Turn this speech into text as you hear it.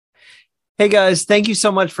Hey guys, thank you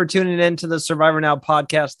so much for tuning in to the Survivor Now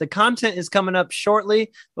podcast. The content is coming up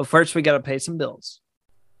shortly, but first we got to pay some bills.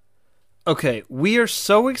 Okay, we are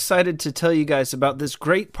so excited to tell you guys about this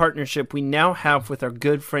great partnership we now have with our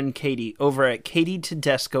good friend Katie over at Katie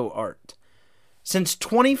Tedesco Art. Since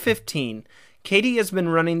 2015, Katie has been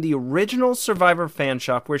running the original Survivor fan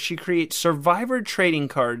shop where she creates Survivor trading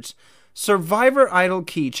cards, Survivor Idol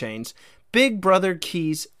keychains, Big Brother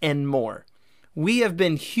keys, and more. We have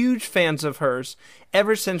been huge fans of hers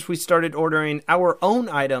ever since we started ordering our own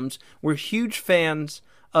items. We're huge fans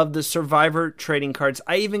of the Survivor trading cards.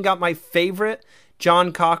 I even got my favorite,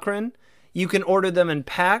 John Cochran. You can order them in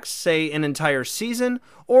packs, say an entire season,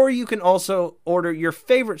 or you can also order your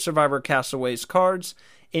favorite Survivor Castaways cards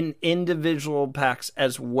in individual packs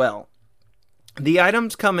as well. The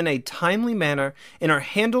items come in a timely manner and are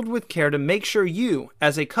handled with care to make sure you,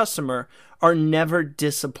 as a customer, are never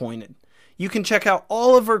disappointed. You can check out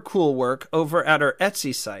all of her cool work over at our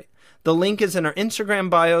Etsy site. The link is in our Instagram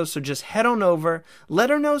bio, so just head on over, let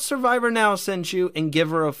her know Survivor Now sent you, and give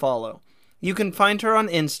her a follow. You can find her on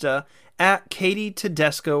Insta at Katie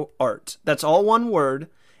Tedesco Art. That's all one word,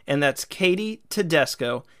 and that's Katie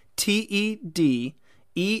Tedesco, Tedesco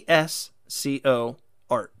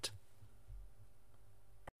Art.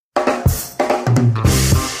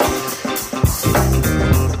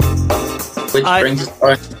 Which brings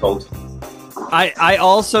us to cold. I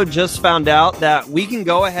also just found out that we can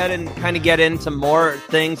go ahead and kind of get into more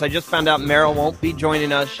things. I just found out Meryl won't be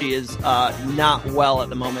joining us. She is not well at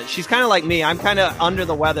the moment. She's kind of like me. I'm kind of under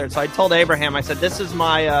the weather. So I told Abraham, I said, this is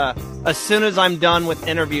my, as soon as I'm done with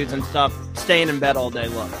interviews and stuff, staying in bed all day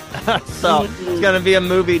look. So it's going to be a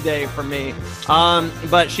movie day for me.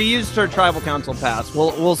 But she used her tribal council pass.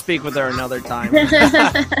 We'll speak with her another time.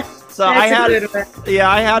 So I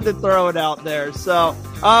had to throw it out there. So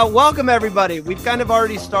welcome, everybody. We've kind of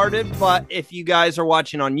already started, but if you guys are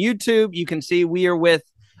watching on YouTube, you can see we are with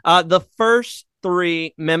the first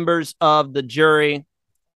three members of the jury,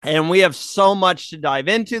 and we have so much to dive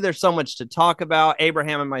into. There's so much to talk about.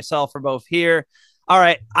 Abraham and myself are both here. All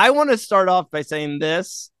right, I want to start off by saying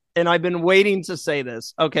this, and I've been waiting to say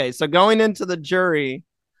this. Okay, so going into the jury,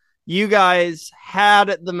 you guys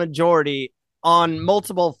had the majority on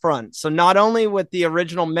multiple fronts. So not only with the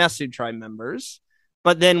original Mesu Tribe members,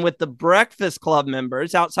 but then with the Breakfast Club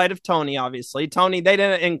members, outside of Toni, obviously. Toni, they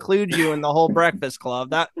didn't include you in the whole Breakfast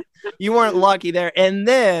Club. That you weren't lucky there. And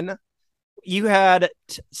then you had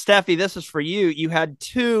Steffi, this is for you. You had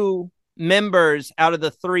two members out of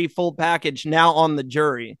the three full package now on the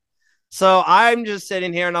jury. So I'm just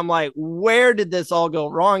sitting here and I'm like, where did this all go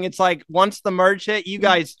wrong? It's like once the merge hit, you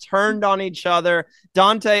guys turned on each other.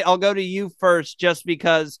 Dante, I'll go to you first just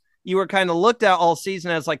because you were kind of looked at all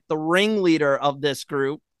season as like the ringleader of this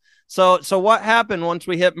group. So what happened once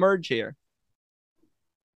we hit merge here?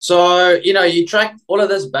 So, you track all of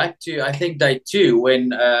this back to, I think, day 2 when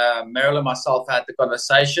Meryl and myself had the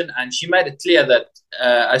conversation, and she made it clear that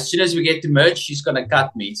as soon as we get to merge, she's going to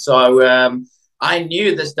cut me. So I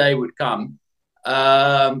knew this day would come,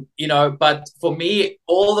 but for me,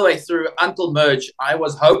 all the way through until merge, I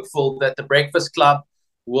was hopeful that the Breakfast Club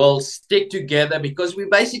will stick together because we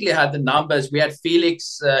basically had the numbers. We had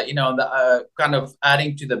Felix, kind of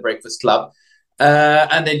adding to the Breakfast Club.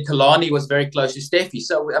 And then Kalani was very close to Steffi.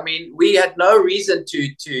 So, I mean, we had no reason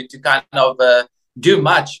to kind of do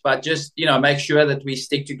much, but just, make sure that we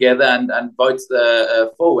stick together and vote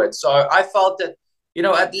forward. So I felt that,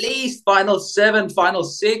 at least final 7, final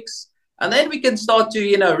 6, and then we can start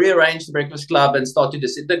to, rearrange the Breakfast Club and start to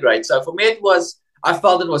disintegrate. So for me, I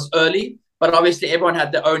felt it was early, but obviously everyone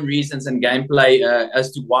had their own reasons and gameplay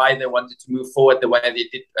as to why they wanted to move forward the way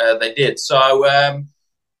they did. So,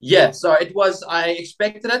 so it was, I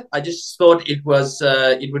expected it. I just thought it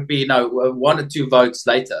would be, 1 or 2 votes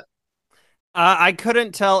later. I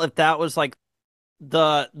couldn't tell if that was like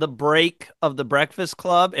the break of the Breakfast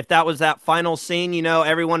Club, if that was that final scene,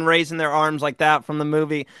 everyone raising their arms like that from the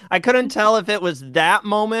movie. I couldn't tell if it was that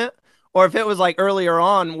moment or if it was like earlier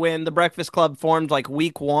on when the Breakfast Club formed like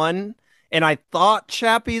week 1, and I thought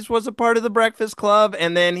Chappies was a part of the Breakfast Club,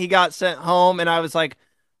 and then he got sent home, and I was like,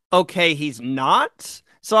 okay, he's not.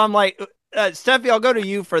 So I'm like, Steffi, I'll go to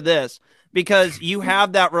you for this, because you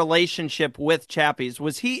have that relationship with Chappies.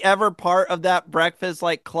 Was he ever part of that Breakfast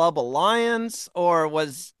Club alliance, or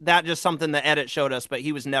was that just something the edit showed us, but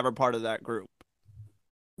he was never part of that group?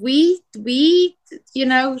 We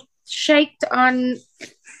shaked on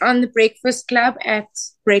the Breakfast Club at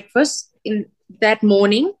breakfast in that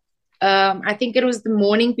morning. I think it was the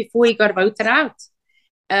morning before he got voted out.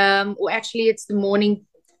 Or actually it's the morning,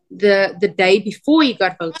 the day before he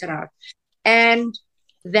got voted out. And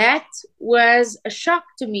that was a shock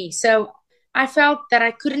to me. So I felt that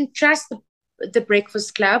I couldn't trust the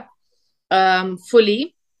Breakfast Club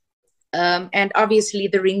fully. And obviously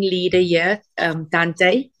the ringleader here,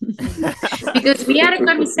 Dante, because we had a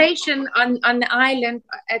conversation on the island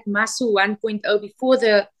at Masu 1.0 before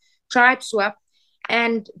the tribe swap.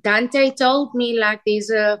 And Dante told me like there's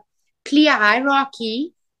a clear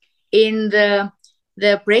hierarchy in the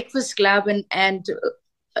Breakfast Club and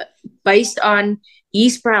based on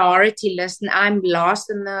his priority list, and I'm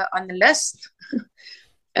last on the list.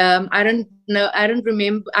 I don't know. I don't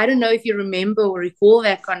remember. I don't know if you remember or recall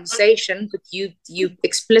that conversation, but you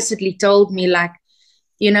explicitly told me like,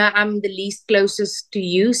 I'm the least closest to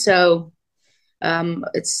you. So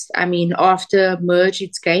it's. I mean, after merge,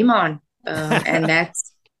 it's game on, and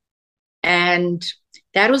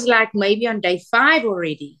that was like maybe on day 5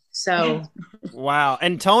 already. So wow.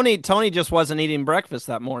 And Toni just wasn't eating breakfast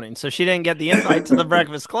that morning, so she didn't get the invite to the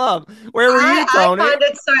Breakfast Club. Where were you, Toni? I find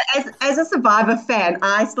it so, as a Survivor fan,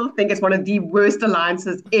 I still think it's one of the worst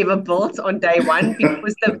alliances ever built on day one,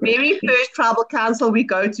 because the very first tribal council we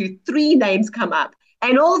go to, 3 names come up,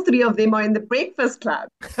 and all 3 of them are in the Breakfast Club.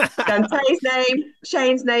 Dante's name,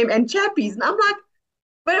 Shane's name, and Chappie's. And I'm like,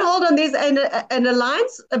 but hold on, there's an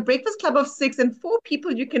alliance, a Breakfast Club of 6, and 4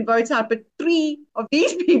 people you can vote out, but 3 of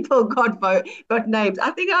these people got names.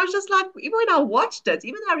 I think I was just like, even when I watched it,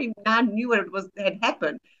 even though I knew what it was had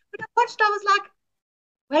happened, when I watched, I was like,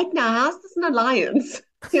 wait, now how's this an alliance?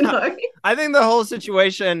 I think the whole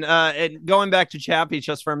situation, going back to Chappie's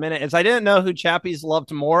just for a minute, is I didn't know who Chappie's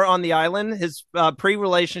loved more on the island, his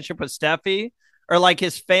pre-relationship with Steffi, or like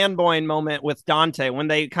his fanboying moment with Dante when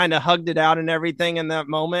they kind of hugged it out and everything in that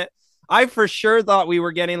moment. I for sure thought we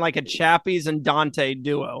were getting like a Chappie's and Dante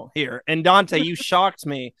duo here. And Dante, you shocked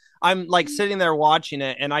me. I'm like sitting there watching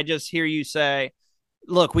it, and I just hear you say,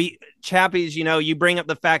 look, Chappie's, you bring up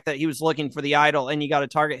the fact that he was looking for the idol and you got to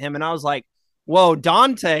target him. And I was like, whoa,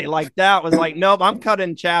 Dante, like that was like, nope, I'm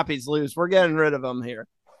cutting Chappie's loose. We're getting rid of him here.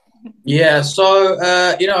 Yeah, so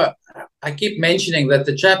I keep mentioning that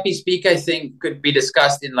the Chappie's PK thing could be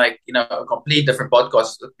discussed in a complete different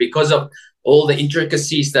podcast because of all the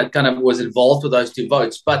intricacies that kind of was involved with those 2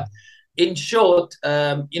 votes. But in short,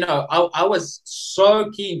 I was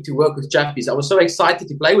so keen to work with Chappie's. I was so excited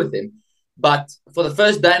to play with him. But for the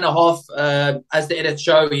first day and a half, as the edit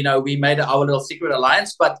show, we made our little secret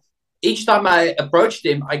alliance. But each time I approached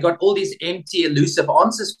him, I got all these empty, elusive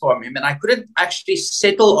answers from him, and I couldn't actually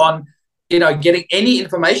settle on, getting any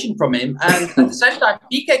information from him. And at the same time,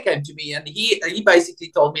 PK came to me, and he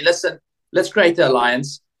basically told me, listen, let's create an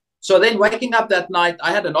alliance. So then waking up that night,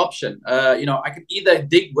 I had an option. I could either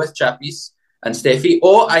dig with Chappies and Steffi,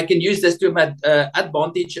 or I can use this to my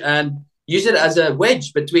advantage and use it as a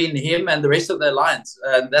wedge between him and the rest of the alliance.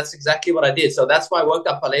 And that's exactly what I did. So that's why I woke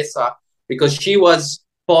up Palesa, because she was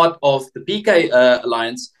part of the PK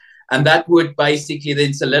alliance, and that would basically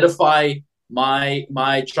then solidify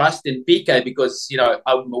my trust in PK, because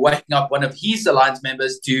I'm waking up one of his alliance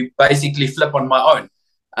members to basically flip on my own,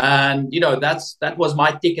 and that was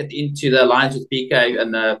my ticket into the alliance with PK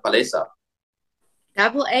and Palesa.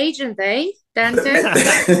 Double agent, eh, Dante?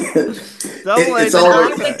 It's always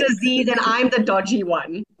I'm the disease and I'm the dodgy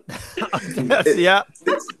one. Yeah,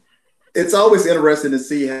 it's always interesting to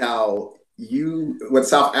see how with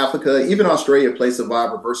South Africa, even Australia, play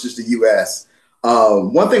Survivor versus the U.S.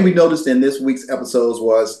 One thing we noticed in this week's episodes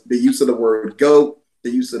was the use of the word GOAT, the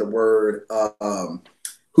use of the word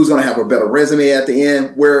who's going to have a better resume at the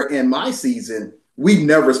end, where in my season, we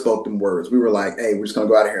never spoke them words. We were like, hey, we're just going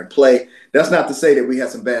to go out here and play. That's not to say that we had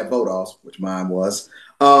some bad vote-offs, which mine was.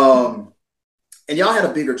 And y'all had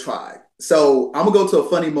a bigger tribe. So I'm going to go to a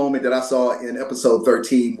funny moment that I saw in episode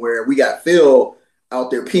 13 where we got Phil out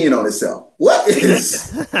there peeing on himself. What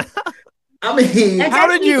is? I mean,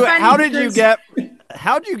 how'd you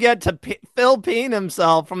get to Phil peeing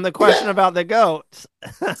himself from the question about the goats?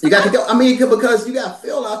 You got to go. I mean, because you got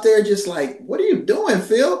Phil out there just like, what are you doing,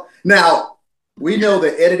 Phil? Now, we know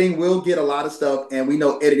that editing will get a lot of stuff, and we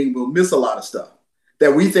know editing will miss a lot of stuff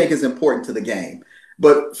that we think is important to the game.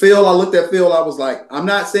 But Phil, I looked at Phil, I was like, I'm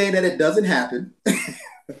not saying that it doesn't happen.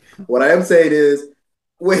 What I am saying is,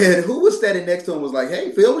 when who was standing next to him was like,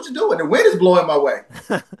 hey, Phil, what you doing? The wind is blowing my way.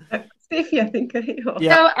 Steffi, I think.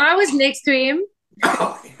 Yeah. So I was next to him,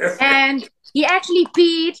 and he actually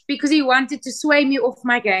peed because he wanted to sway me off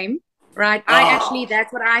my game, right?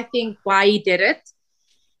 That's what I think why he did it.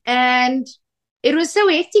 And it was so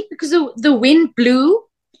hectic because the wind blew,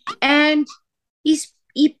 and he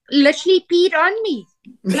literally peed on me.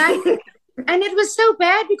 And it was so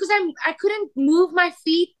bad because I couldn't move my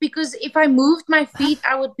feet, because if I moved my feet,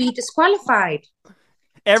 I would be disqualified.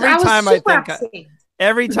 every I was time super upset.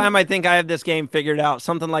 every time I think I have this game figured out,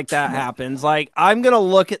 something like that happens. Like, I'm going to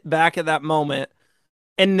look back at that moment.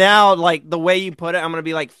 And now, like, the way you put it, I'm going to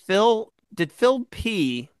be like, did Phil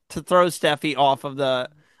pee to throw Steffi off of the.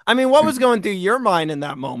 I mean, what was going through your mind in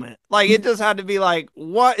that moment? Like, it just had to be like,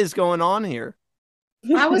 what is going on here?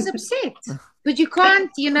 I was upset. But you can't,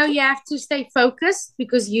 you have to stay focused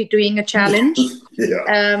because you're doing a challenge.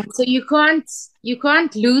 Yeah. So you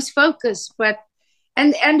can't lose focus. But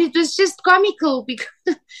and it was just comical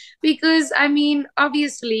because I mean,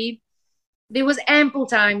 obviously there was ample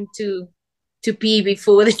time to pee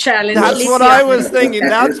before the challenge. That's what I was thinking.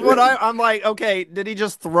 That's what I'm like, okay, did he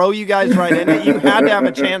just throw you guys right in it? You had to have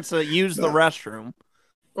a chance to use the restroom.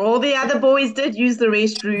 All the other boys did use the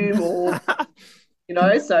restroom, or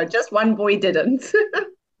so just one boy didn't.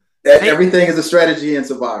 Everything is a strategy in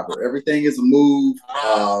Survivor. Everything is a move.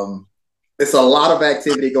 It's a lot of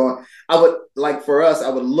activity going. I would like for us. I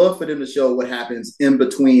would love for them to show what happens in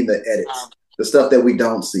between the edits, the stuff that we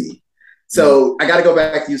don't see. So I got to go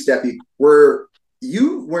back to you, Steffi. Were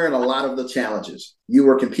you in a lot of the challenges? You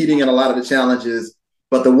were competing in a lot of the challenges,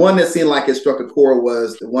 but the one that seemed like it struck a chord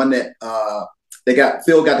was the one that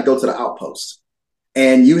Phil got to go to the outpost,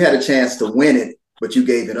 and you had a chance to win it, but you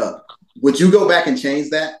gave it up. Would you go back and change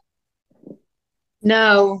that?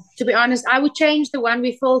 No, to be honest, I would change the one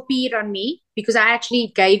with Phil peed on me because I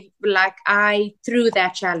actually I threw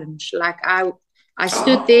that challenge. Like I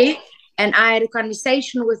stood there and I had a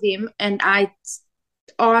conversation with him and I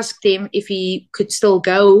asked him if he could still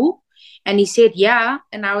go. And he said, yeah.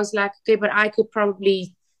 And I was like, okay, but I could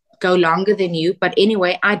probably go longer than you. But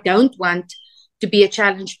anyway, I don't want to be a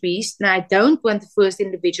challenge beast. And I don't want the first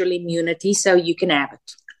individual immunity, so you can have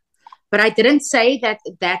it. But I didn't say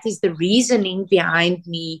that is the reasoning behind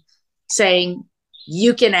me saying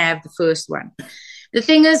you can have the first one. The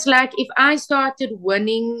thing is, like, if I started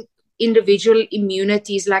winning individual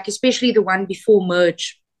immunities, like especially the one before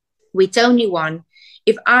merge, where Toni won,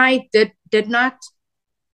 if I did not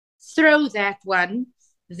throw that one,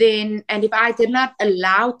 then, and if I did not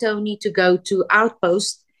allow Toni to go to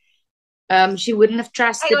Outpost, she wouldn't have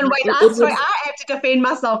trusted. Hang on, wait. I have to defend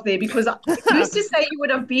myself there because who's to say you would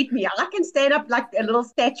have beat me? I can stand up like a little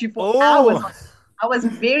statue for hours. I was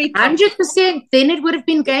very 100%. Then it would have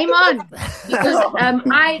been game on because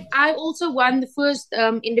I also won the first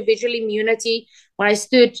individual immunity when I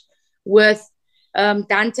stood with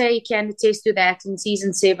Dante. Can attest to that in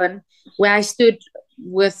season 7, where I stood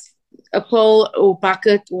with a pole or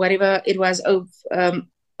bucket, whatever it was,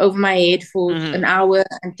 over my head for an hour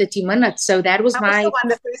and 30 minutes. So that was I also won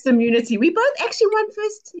the first immunity. We both actually won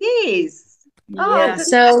first. Yes. Yeah.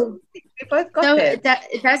 So we both got that.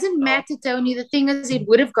 It doesn't matter, Toni. The thing is, it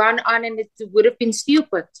would have gone on and it would have been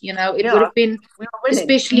stupid. It would have been,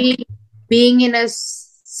 especially being in a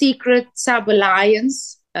secret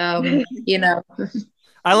sub-alliance, I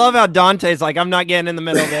love how Dante's like, I'm not getting in the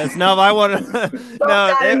middle of this. No, I want to.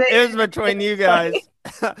 No, it was between you guys.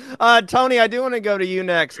 Toni, I do want to go to you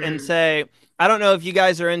next and say, I don't know if you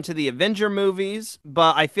guys are into the Avenger movies,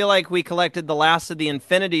 but I feel like we collected the last of the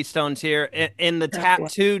Infinity Stones here in the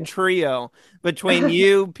tattoo trio between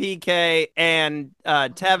you, PK, and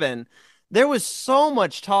Tevin. There was so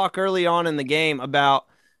much talk early on in the game about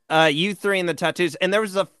you three and the tattoos, and there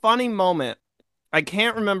was a funny moment. I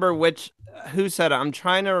can't remember who said it. I'm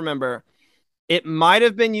trying to remember. It might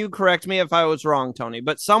have been you. Correct me if I was wrong, Toni.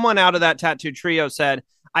 But someone out of that tattoo trio said,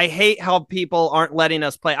 I hate how people aren't letting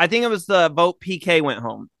us play. I think it was the vote PK went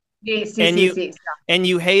home. Yes. And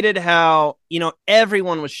you hated how,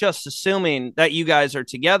 everyone was just assuming that you guys are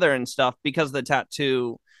together and stuff because of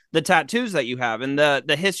the tattoos that you have and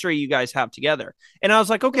the history you guys have together. And I was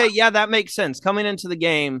like, okay, yeah, that makes sense. Coming into the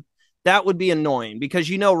game, that would be annoying because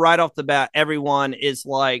right off the bat, everyone is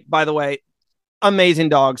like, by the way, amazing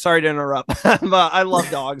dog. Sorry to interrupt, but I love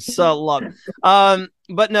dogs. So love.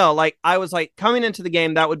 But no, like I was like coming into the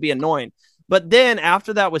game, that would be annoying. But then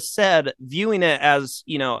after that was said, viewing it as,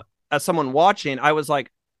 as someone watching, I was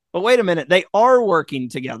like, but wait a minute, they are working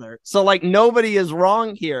together. So like nobody is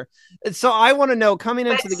wrong here. So I want to know coming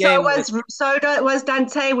into the game. Was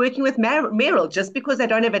Dante working with Meryl? Just because they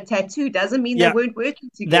don't have a tattoo doesn't mean they weren't working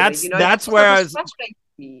together. That's where I was.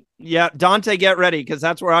 Yeah, Dante, get ready because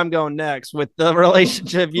that's where I'm going next with the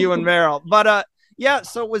relationship you and Meryl. But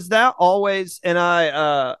so was that always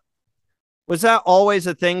was that always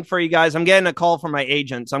a thing for you guys? I'm getting a call from my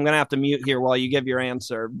agent, so I'm gonna have to mute here while you give your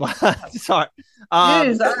answer. But sorry.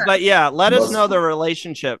 But yeah, let us know the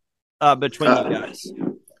relationship between you guys.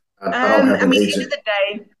 I mean, at the end of the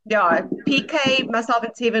day, PK, myself,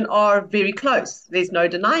 and Tevin are very close. There's no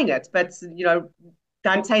denying it. But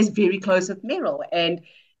Dante's very close with Meryl, and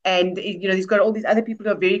he's got all these other people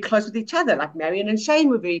who are very close with each other, like Marion and Shane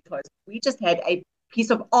were very close. We just had a piece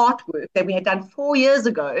of artwork that we had done 4 years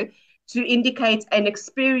ago to indicate a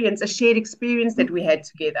shared experience that we had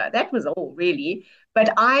together. That was all, really.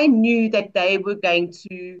 But I knew that they were going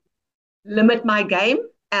to limit my game.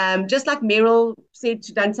 Just like Meryl said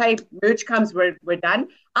to Dante, merge comes, we're done.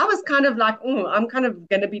 I was kind of like, I'm kind of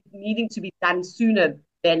going to be needing to be done sooner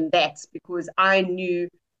than that, because I knew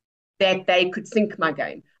that they could sink my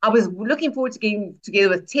game. I was looking forward to getting together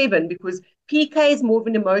with Tevin, because PK is more of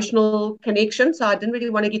an emotional connection. So I didn't really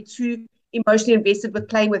want to get too emotionally invested with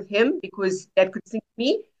playing with him, because that could sink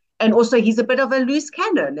me. And also, he's a bit of a loose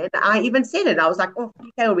cannon. And I even said it. I was like,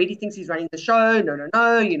 PK already thinks he's running the show.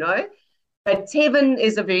 No. But Tevin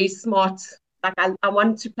is a very smart, like I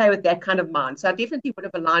wanted to play with that kind of mind. So I definitely would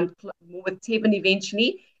have aligned more with Tevin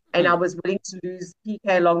eventually. And I was willing to lose PK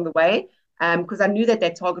along the way, because I knew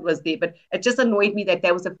that target was there. But it just annoyed me that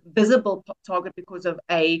there was a visible target because of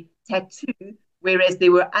a tattoo, whereas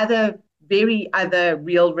there were other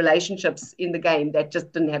real relationships in the game that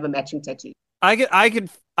just didn't have a matching tattoo.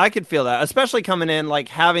 I could feel that, especially coming in, like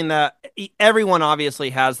having that. Everyone obviously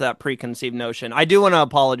has that preconceived notion. I do want to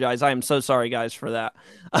apologize. I am so sorry, guys, for that.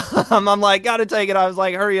 I'm like, gotta take it. I was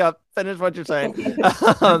like, hurry up, finish what you're saying.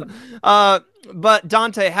 But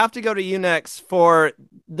Dante, have to go to you next for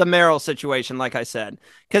the Meryl situation, like I said,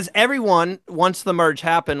 because everyone, once the merge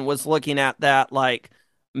happened, was looking at that like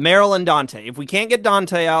Meryl and Dante. If we can't get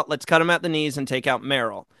Dante out, let's cut him at the knees and take out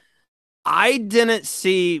Meryl. I didn't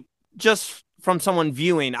see, just from someone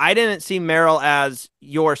viewing, I didn't see Meryl as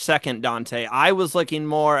your second Dante. I was looking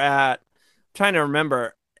more at, trying to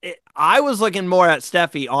remember, I was looking more at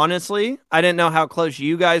Steffi, honestly. I didn't know how close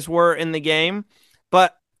you guys were in the game,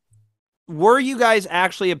 but were you guys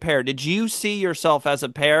actually a pair? Did you see yourself as a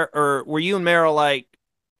pair, or were you and Meryl like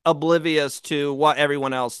oblivious to what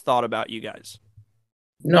everyone else thought about you guys?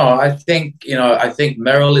 No, I think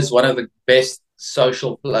Meryl is one of the best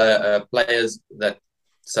social players that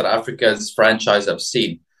South Africa's franchise have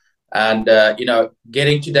seen. And,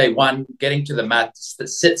 getting to day one, getting to the mat,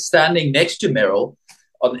 standing next to Meryl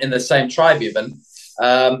in the same tribe even,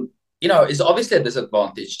 is obviously a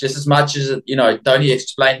disadvantage, just as much as, Toni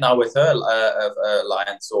explained now with her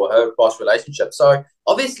alliance or her past relationship. So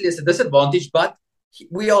obviously it's a disadvantage, but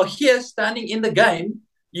we are here standing in the game.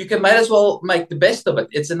 You might as well make the best of it.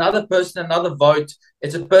 It's another person, another vote.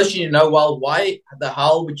 It's a person, well, why the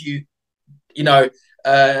hell would you,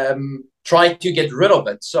 try to get rid of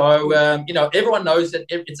it? So, everyone knows that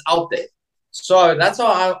it's out there. So that's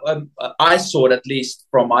how I saw it, at least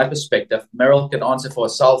from my perspective. Meryl can answer for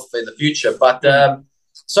herself in the future. But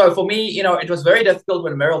so for me, it was very difficult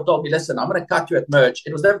when Meryl told me, listen, I'm going to cut you at merge.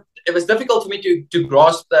 It was difficult for me to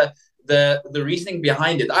grasp the reasoning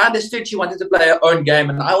behind it. I understood she wanted to play her own game,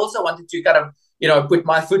 and I also wanted to kind of, put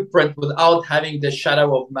my footprint without having the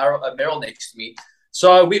shadow of Meryl next to me.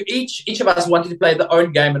 So we each of us wanted to play the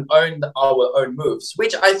own game and own our own moves,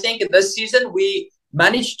 which I think in this season we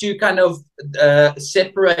managed to kind of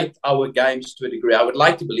separate our games to a degree. I would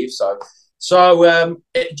like to believe so. So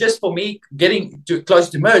just for me, getting too close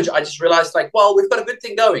to merge, I just realized we've got a good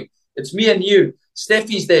thing going. It's me and you.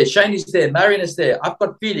 Steffi's there, Shane is there, Marion is there. I've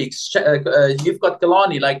got Felix. You've got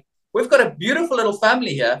Kalani. We've got a beautiful little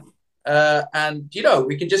family here, and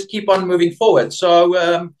we can just keep on moving forward. So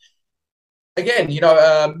again,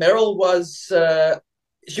 Meryl was.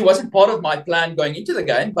 She wasn't part of my plan going into the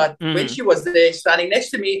game, but when she was there standing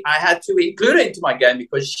next to me, I had to include her into my game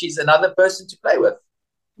because she's another person to play with.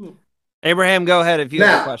 Abraham, go ahead if you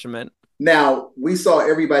have a question, man. Now, we saw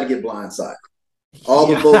everybody get blindsided. All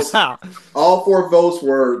the votes, all 4 votes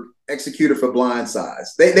were executed for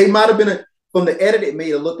blindsides. They might have been, from the edit, it made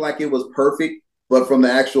it look like it was perfect, but from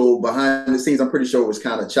the actual behind the scenes, I'm pretty sure it was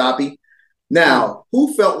kind of choppy. Now,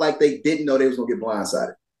 who felt like they didn't know they was going to get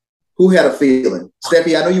blindsided? Who had a feeling?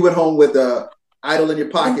 Steffi, I know you went home with idol in your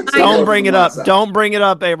pocket. So don't bring it up. Don't bring it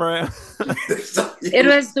up, Abraham. It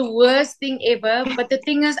was the worst thing ever. But the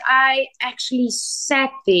thing is, I actually sat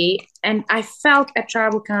there and I felt at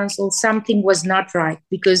Tribal Council something was not right,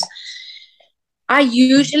 because I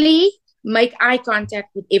usually make eye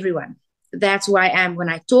contact with everyone. That's who I am. When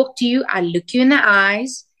I talk to you, I look you in the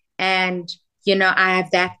eyes and, I have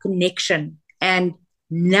that connection. And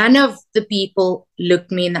none of the people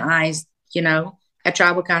looked me in the eyes, at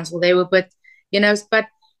Tribal Council. They were, but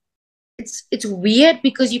it's weird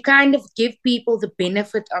because you kind of give people the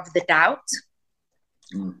benefit of the doubt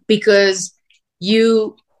because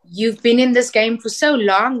you've been in this game for so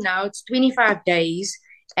long now. It's 25 days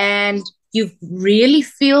and you really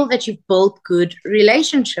feel that you've built good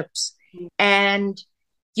relationships. And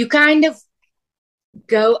you kind of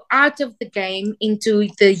go out of the game into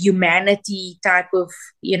the humanity type of,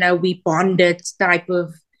 we bonded type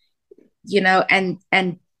of, and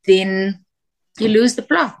then you lose the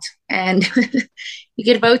plot and you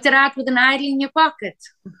get voted out with an idol in your pocket.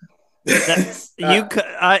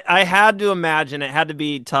 I had to imagine it had to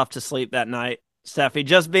be tough to sleep that night, Steffi.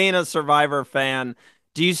 Just being a Survivor fan,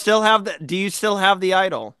 do you still have the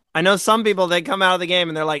idol? I know some people, they come out of the game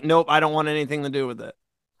and they're like, nope, I don't want anything to do with it.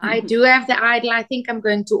 I do have the idol. I think I'm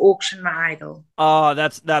going to auction my idol. Oh,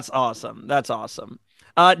 that's awesome. That's awesome.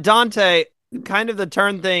 Dante, kind of to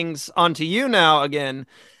turn things onto you now again.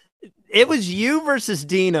 It was you versus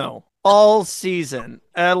Dino all season.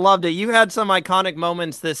 I loved it. You had some iconic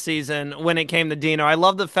moments this season when it came to Dino. I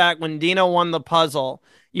love the fact when Dino won the puzzle,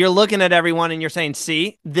 you're looking at everyone and you're saying,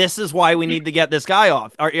 see, this is why we need to get this guy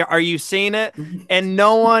off. Are you seeing it? And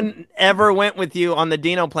no one ever went with you on the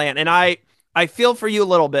Dino plan. And I feel for you a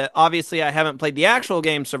little bit. Obviously, I haven't played the actual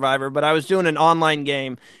game Survivor, but I was doing an online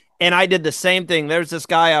game and I did the same thing. There's this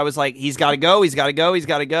guy, I was like, he's got to go, he's got to go, he's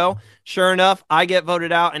got to go. Sure enough, I get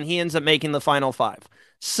voted out and he ends up making the final 5.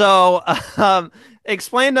 So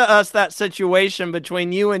explain to us that situation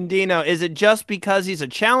between you and Dino. Is it just because he's a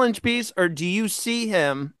challenge piece, or do you see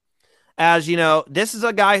him as, this is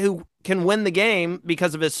a guy who can win the game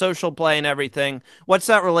because of his social play and everything? What's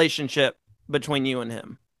that relationship between you and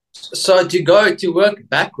him? So to work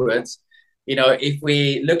backwards, if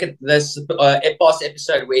we look at this past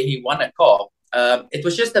episode where he won a car, it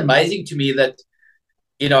was just amazing to me that,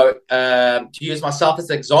 to use myself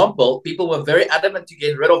as an example, people were very adamant to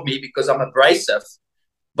get rid of me because I'm abrasive.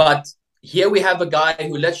 But here we have a guy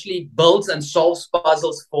who literally builds and solves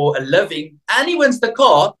puzzles for a living, and he wins the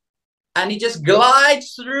car, and he just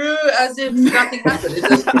glides through as if nothing happened.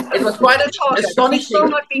 It was quite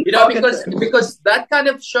astonishing, because that kind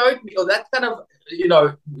of showed me, or that kind of,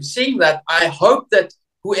 seeing that, I hope that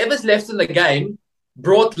whoever's left in the game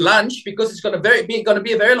brought lunch, because it's going to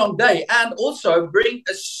be a very long day, and also bring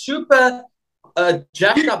a super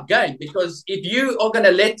jacked up game, because if you are going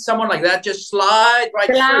to let someone like that just slide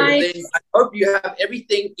through, then I hope you have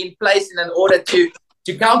everything in place in order to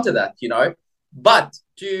counter that, But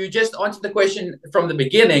to just answer the question from the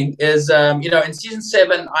beginning is, in season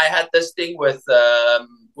 7, I had this thing with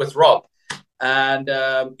Rob, and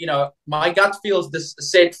my gut feels this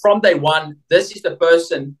said from day one, this is the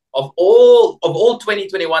person of all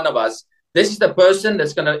 2021 of us. This is the person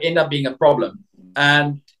that's going to end up being a problem.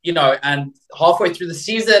 And halfway through the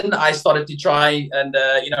season, I started to try and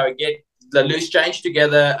get the loose change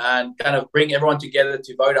together and kind of bring everyone together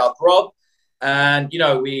to vote out Rob. And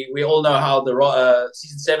we all know how the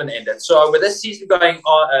season 7 ended. So with this season going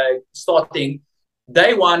on, starting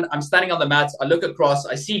day 1, I'm standing on the mats. I look across,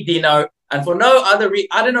 I see Dino, and for no other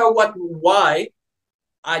I don't know why,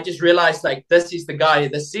 I just realized, like, this is the guy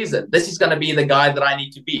this season. This is going to be the guy that I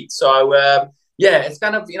need to beat. So it's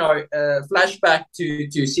kind of flashback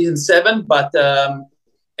to season 7, but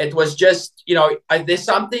it was just there's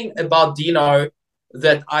something about Dino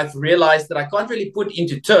that I've realized that I can't really put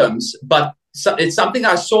into terms, but it's something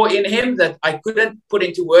I saw in him that I couldn't put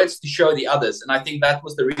into words to show the others. And I think that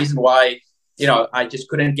was the reason why, I just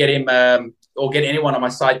couldn't get him or get anyone on my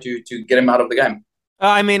side to get him out of the game.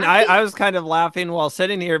 I was kind of laughing while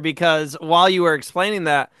sitting here because while you were explaining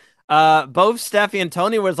that, both Steffi and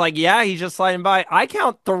Toni was like, yeah, he's just sliding by. I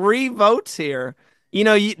count 3 votes here.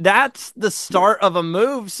 That's the start of a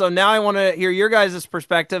move. So now I want to hear your guys'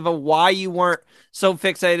 perspective of why you weren't so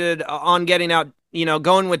fixated on getting out,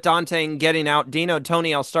 going with Dante and getting out Dino.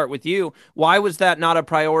 Toni, I'll start with you. Why was that not a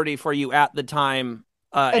priority for you at the time?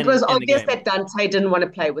 It was obvious that Dante didn't want to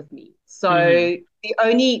play with me. So the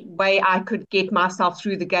only way I could get myself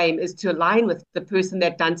through the game is to align with the person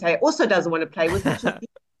that Dante also doesn't want to play with, which is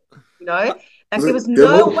Dino. There was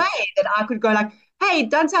no way that I could go like, hey,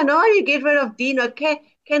 Dante, I know you get rid of Dino. Can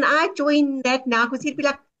I join that now? Because he'd be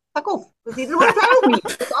like, fuck off, because he didn't want to play with me.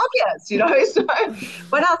 It's obvious, So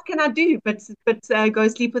what else can I do but go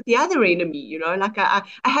sleep with the other enemy, Like I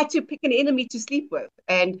had to pick an enemy to sleep with,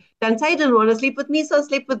 and Dante didn't want to sleep with me, so I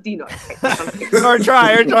slept with Dino. or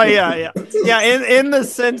try, yeah. In the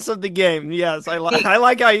sense of the game, yes, I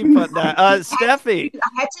like how you put that. Steffi, I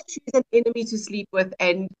had to choose an enemy to sleep with,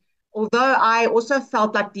 and although I also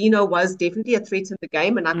felt like Dino was definitely a threat in the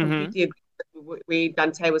game, and I completely agree with where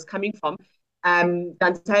Dante was coming from.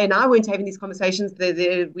 Dante and I weren't having these conversations.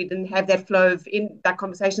 We didn't have that flow of in that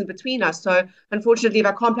conversation between us. So unfortunately, if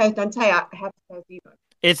I can't play with Dante, I have to play with Dino.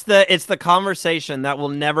 It's the conversation that will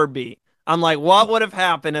never be. I'm like, what would have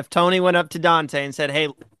happened if Toni went up to Dante and said, hey,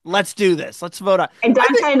 let's do this. Let's vote on. And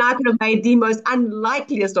Dante and I could have made the most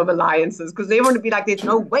unlikeliest of alliances because everyone would be like, "There's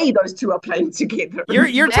no way those two are playing together."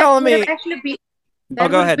 You're telling me? That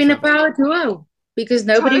go would ahead, have been a Steffi. power duo because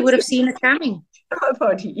nobody would have seen it coming.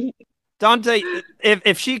 Nobody. Dante,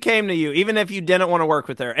 if she came to you, even if you didn't want to work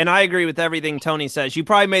with her, and I agree with everything Toni says, you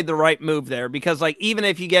probably made the right move there because, like, even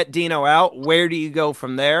if you get Dino out, where do you go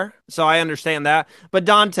from there? So I understand that. But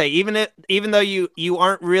Dante, even though you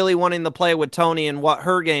aren't really wanting to play with Toni and what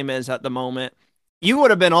her game is at the moment, you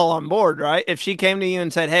would have been all on board, right? If she came to you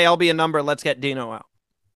and said, "Hey, I'll be a number. Let's get Dino out."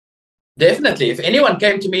 Definitely. If anyone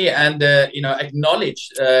came to me and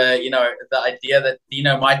acknowledged the idea that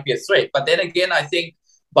Dino might be a threat, but then again, I think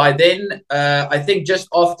by then, I think just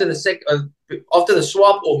after the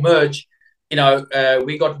swap or merge,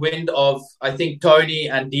 we got wind of, I think Toni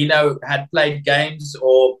and Dino had played games,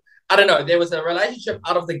 or I don't know, there was a relationship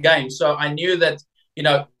out of the game. So I knew that,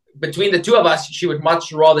 between the two of us, she would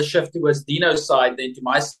much rather shift towards Dino's side than to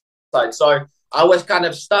my side. So I was kind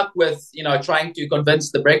of stuck with, trying to convince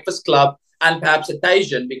the Breakfast Club and perhaps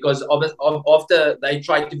Tajan, because after they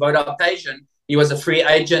tried to vote out Tajan, he was a free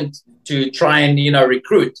agent to try and,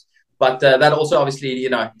 recruit. But that also obviously,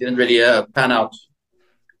 didn't really pan out.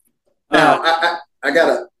 Now, I got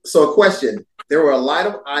a question. There were a lot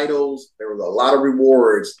of idols. There was a lot of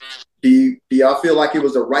rewards. Do y'all feel like it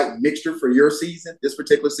was the right mixture for your season, this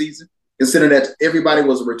particular season, considering that everybody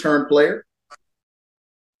was a return player?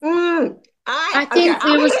 I think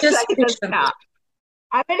it was just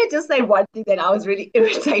I'm going to just say one thing that I was really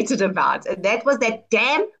irritated about, and that was that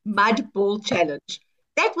damn mud ball challenge.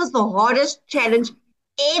 That was the hardest challenge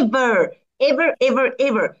ever.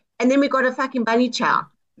 And then we got a fucking bunny chow.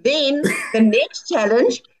 Then the next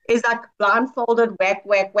challenge is like blindfolded, whack,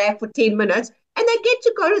 whack, whack for 10 minutes. And they get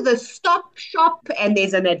to go to the stop shop, and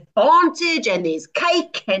there's an advantage, and there's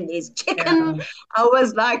cake, and there's chicken. Yeah.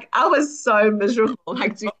 I was so miserable.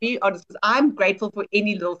 Like, to be honest, I'm grateful for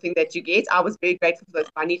any little thing that you get. I was very grateful for those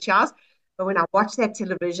bunny chows. But when I watched that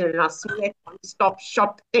television and I saw that stop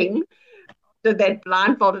shop thing, that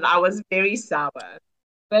blindfolded, I was very sour.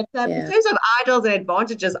 But in terms of idols and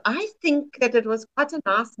advantages, I think that it was quite a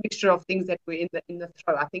nice mixture of things that were in the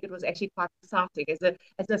throw. I think it was actually quite exciting.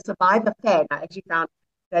 As a Survivor fan, I actually found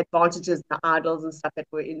the advantages, the idols and stuff that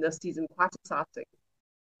were in this season quite exciting.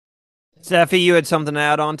 Steffi, you had something to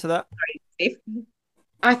add on to that? Sorry, Steph.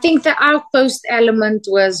 I think the outpost element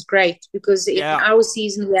was great because in our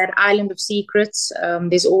season we had Island of Secrets.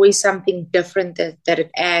 There's always something different that it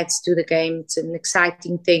adds to the game. It's an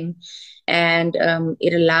exciting thing. And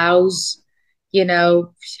it allows, it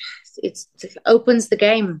opens the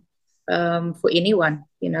game for anyone,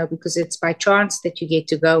 because it's by chance that you get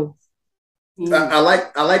to go. I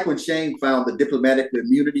like when Shane found the diplomatic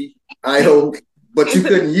immunity idol, but you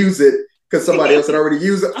couldn't use it because somebody else had already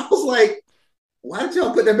used it. I was like, why did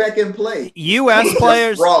y'all put that back in play? U.S.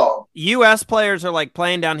 players are like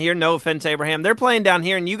playing down here. No offense, Abraham. They're playing down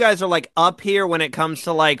here, and you guys are like up here when it comes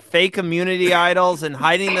to like fake immunity idols and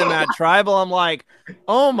hiding them at tribal. I'm like,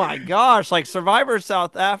 oh my gosh! Like Survivor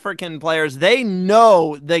South African players, they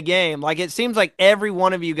know the game. Like it seems like every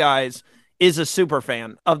one of you guys is a super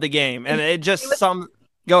fan of the game, and it just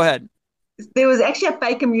Go ahead. There was actually a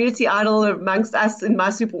fake community idol amongst us in My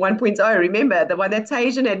Super 1.0. Remember the one that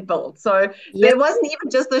Tajan had built? So there wasn't even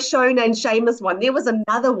just the Shona and Seamus one. There was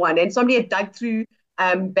another one, and somebody had dug through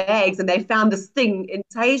bags, and they found this thing in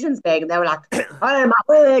Tajan's bag, and they were like, "Oh my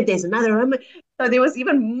word, there's another one." So there was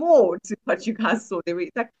even more to what you guys saw. There was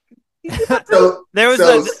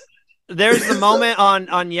there's the moment on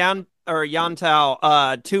Yantau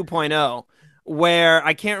 2.0. Where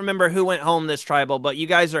I can't remember who went home this tribal, but you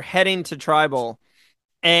guys are heading to tribal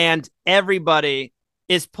and everybody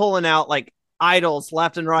is pulling out like idols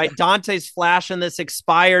left and right. Dante's flashing this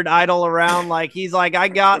expired idol around like he's like, I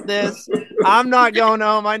got this. I'm not going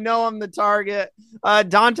home. I know I'm the target.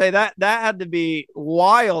 Dante, that had to be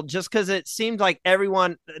wild just because it seemed like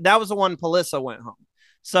everyone, that was the one Pelissa went home.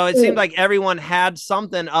 So it seemed like everyone had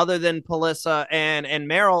something other than Pelissa and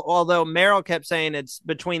Meryl, although Meryl kept saying it's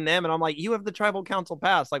between them. And I'm like, you have the tribal council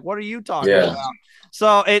pass. Like, what are you talking about?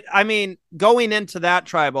 So going into that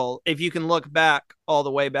tribal, if you can look back all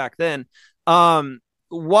the way back then,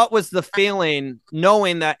 what was the feeling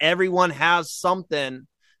knowing that everyone has something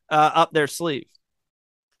up their sleeve?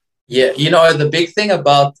 Yeah, the big thing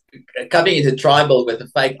about coming into tribal with a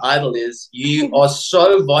fake idol is you are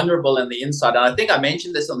so vulnerable on the inside. And I think I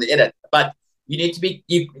mentioned this on the edit, but you need to be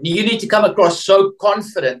you need to come across so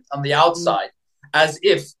confident on the outside as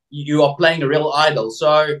if you are playing a real idol.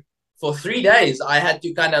 So for 3 days, I had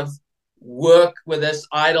to kind of work with this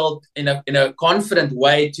idol in a confident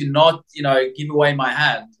way to not, give away my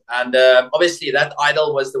hand. And obviously that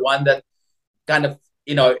idol was the one that kind of,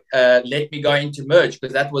 let me go into merge,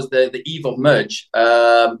 because that was the eve of merge.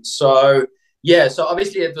 So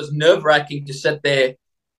obviously it was nerve wracking to sit there,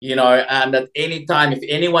 and at any time, if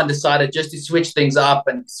anyone decided just to switch things up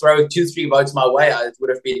and throw 2-3 votes my way, it would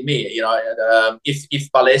have been me,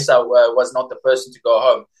 if Palesa was not the person to go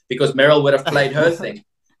home, because Meryl would have played her thing.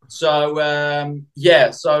 So,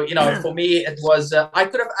 for me, it was, I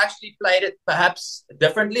could have actually played it perhaps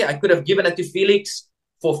differently. I could have given it to Felix,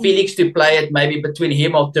 for Felix to play it maybe between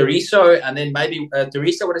him or Teresa, and then maybe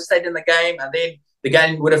Teresa would have stayed in the game, and then the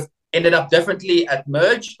game would have ended up differently at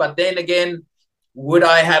merge. But then again, would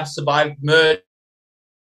I have survived merge?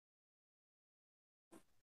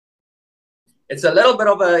 It's a little bit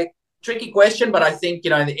of a tricky question, but I think,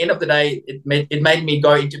 at the end of the day, it made me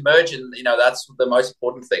go into merge, and that's the most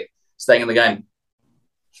important thing, staying in the game.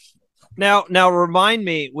 Now remind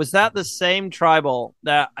me, was that the same tribal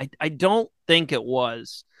that I don't think it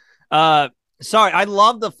was? Sorry, I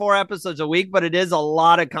love the 4 episodes a week, but it is a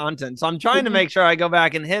lot of content. So I'm trying to make sure I go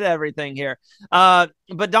back and hit everything here. But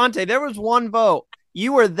Dante, there was one vote.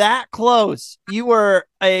 You were that close. You were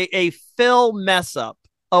a Phil mess up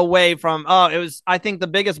away from, it was, I think, the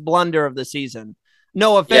biggest blunder of the season.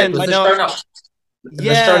 No offense. I know.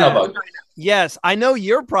 Yes, I know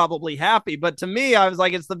you're probably happy, but to me, I was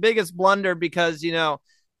like, it's the biggest blunder because,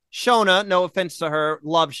 Shona, no offense to her,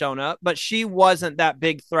 love Shona, but she wasn't that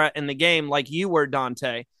big threat in the game like you were,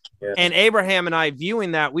 Dante. Yes. And Abraham and I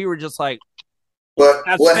viewing that, we were just like,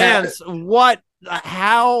 as fans,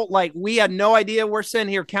 how, like, we had no idea. We're sitting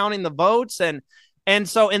here counting the votes. And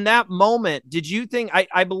so in that moment, did you think,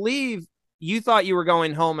 I believe you thought you were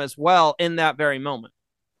going home as well in that very moment?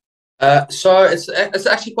 So it's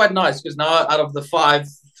actually quite nice, because now out of the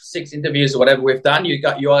 5-6 interviews or whatever we've done,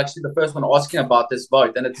 you're actually the first one asking about this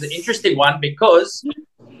vote, and it's an interesting one because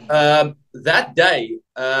that day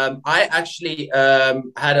I actually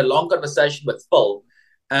had a long conversation with Phil,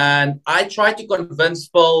 and I tried to convince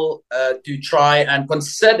Phil to try and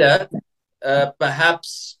consider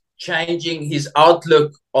perhaps changing his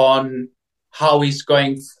outlook on how he's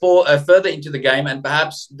going further into the game, and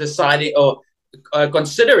perhaps deciding or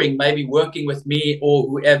considering maybe working with me or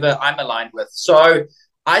whoever I'm aligned with. So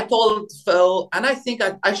I told Phil, and I think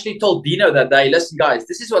I actually told Dino that day, listen, guys,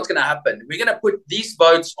 this is what's going to happen. We're going to put these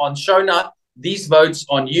votes on Shona, these votes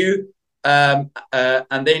on you. And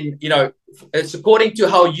then, it's according to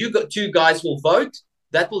how you two guys will vote,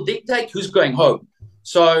 that will dictate who's going home.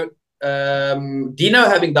 So Dino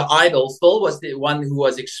having the idol, Phil was the one who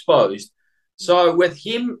was exposed. So with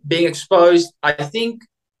him being exposed, I think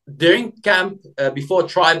during camp before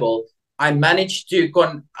tribal, I managed to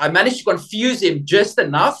confuse him just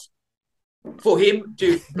enough for him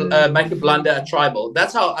to make a blunder at tribal.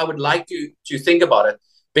 That's how I would like to think about it,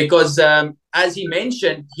 because as he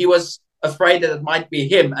mentioned, he was afraid that it might be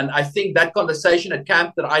him, and I think that conversation at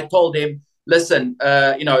camp that I told him, listen,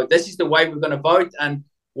 this is the way we're going to vote, and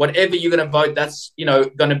whatever you're going to vote, that's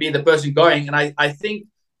going to be the person going. And I think,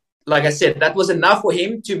 like I said, that was enough for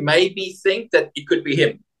him to maybe think that it could be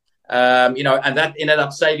him. And that ended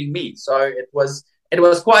up saving me. So it was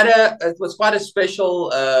quite a special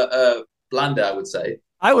blunder, I would say.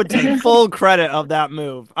 I would take full credit of that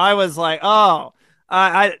move. I was like,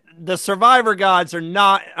 the survivor gods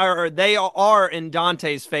they are in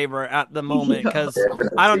Dante's favor at the moment, because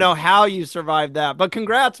I don't know how you survived that, but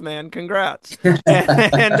congrats, man. Congrats.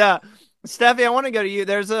 and Steffi, I want to go to you.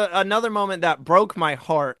 There's another moment that broke my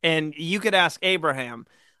heart, and you could ask Abraham.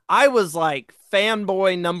 I was like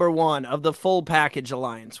fanboy number 1 of the full package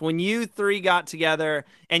alliance. When you 3 got together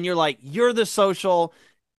and you're like, you're the social,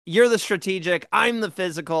 you're the strategic, I'm the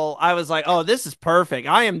physical. I was like, oh, this is perfect.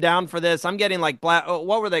 I am down for this. I'm getting like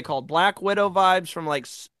what were they called? Black Widow vibes from like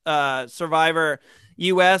Survivor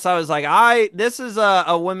US. I was like, this is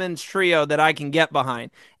a women's trio that I can get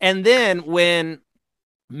behind. And then when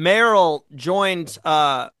Meryl joined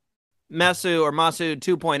Masu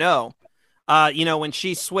 2.0, when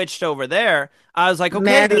she switched over there, I was like,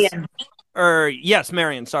 okay,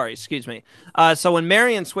 Marion, sorry, excuse me. So when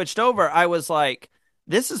Marion switched over, I was like,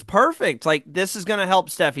 this is perfect. Like, this is going to help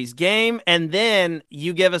Steffi's game. And then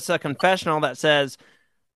you give us a confessional that says,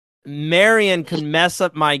 Marion could mess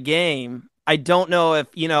up my game. I don't know if,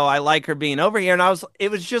 I like her being over here. And it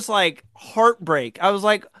was just like heartbreak. I was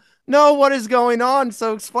like, no, what is going on?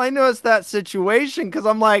 So explain to us that situation. Cause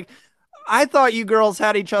I'm like, I thought you girls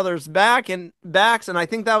had each other's backs, and I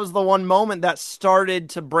think that was the one moment that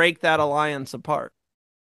started to break that alliance apart.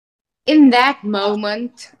 In that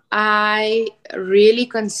moment, I really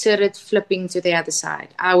considered flipping to the other side.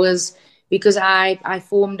 Because I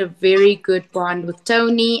formed a very good bond with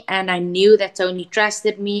Toni, and I knew that Toni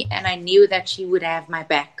trusted me, and I knew that she would have my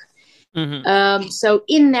back. So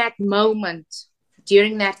in that moment,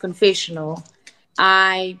 during that confessional,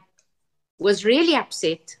 I was really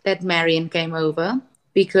upset that Marion came over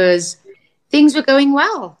because things were going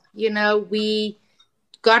well. We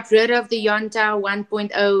got rid of the Yontao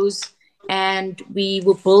 1.0s and we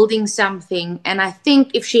were building something. And I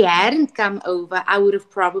think if she hadn't come over, I would have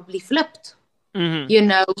probably flipped,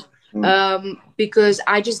 because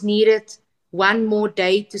I just needed one more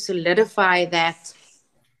day to solidify that,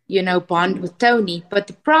 bond with Toni. But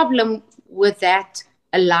the problem with that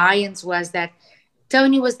alliance was that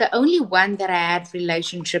Toni was the only one that I had a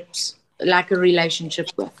relationship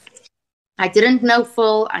with. I didn't know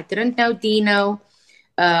Phil. I didn't know Dino.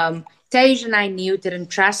 Tajan, I knew, didn't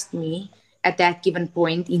trust me at that given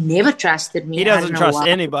point. He never trusted me. He doesn't trust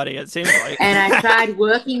anybody, it seems like. And I tried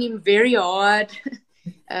working him very hard,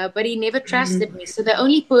 but he never trusted me. So the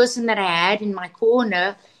only person that I had in my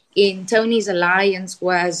corner in Toni's alliance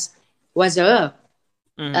was her.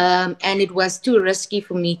 And it was too risky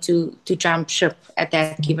for me to jump ship at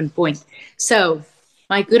that given point. So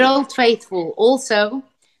my good old faithful. Also,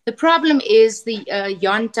 the problem is the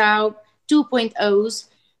Yontao 2.0s,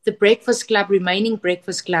 the remaining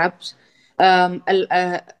Breakfast Clubs,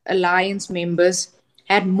 alliance members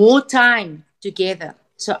had more time together.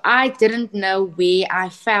 So I didn't know where I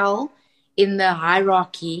fell in the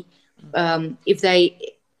hierarchy.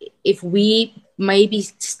 If we maybe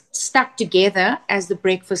stuck together as the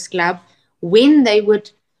Breakfast Club,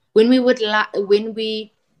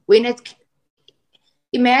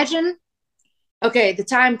 imagine, okay, the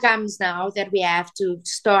time comes now that we have to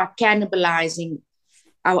start cannibalizing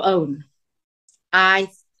our own. I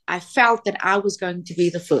felt that I was going to be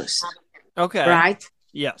the first. Okay. Right?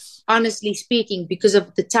 Yes. Honestly speaking, because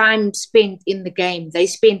of the time spent in the game, they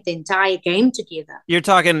spent the entire game together. You're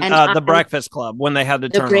talking the Breakfast Club when they had to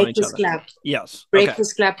turn on each other. The Breakfast Club. Yes.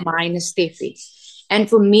 Breakfast Club minus Steffi. And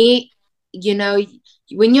for me,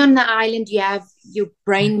 when you're on the island, you have your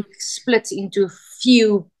brain splits into a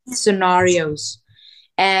few scenarios.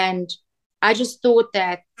 And I just thought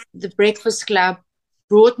that the Breakfast Club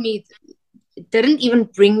didn't even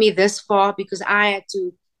bring me this far because I had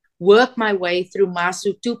to work my way through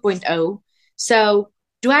Masu 2.0. So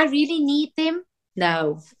do I really need them?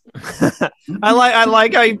 No. I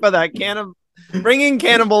like how you put that. Bringing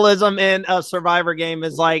cannibalism in a Survivor game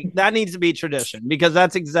is like, that needs to be tradition, because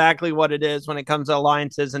that's exactly what it is when it comes to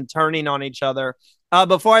alliances and turning on each other.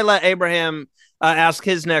 Before I let Abraham ask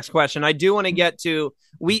his next question, I do want to get to,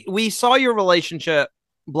 we saw your relationship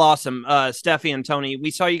blossom, Steffi and Toni.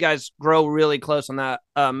 We saw you guys grow really close on that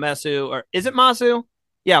Masu, or is it Masu?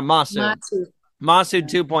 Yeah, Masu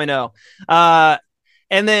 2.0.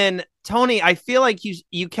 And then Toni, I feel like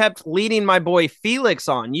you kept leading my boy Felix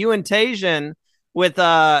on. You and Tajan with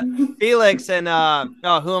Felix and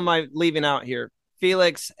who am I leaving out here?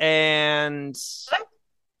 Felix and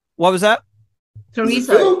what was that?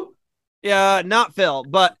 Teresa. Yeah, not Phil,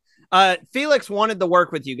 but Felix wanted to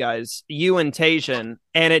work with you guys, you and Tajan,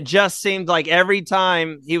 and it just seemed like every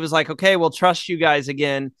time he was like, "Okay, we'll trust you guys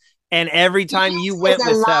again." And every time you went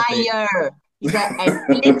with Steffi.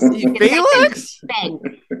 Felix?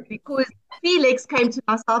 Because Felix came to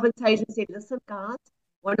myself and Tajan and said, "Listen, guys,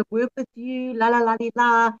 I want to work with you, la la la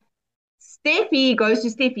la." Steffi goes to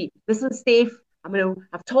Steffi. "Listen, Steph,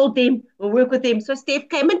 I've told them, we'll work with them." So Steph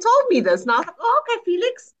came and told me this. And I was like, "Oh, okay,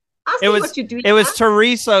 Felix. I see what you're doing." It was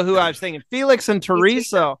Teresa who I was thinking. Felix and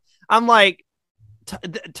Teresa. I'm like,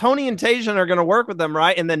 Toni and Tajan are going to work with them,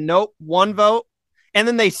 right? And then nope, one vote. And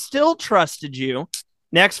then they still trusted you.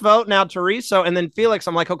 Next vote, now Teresa. And then Felix,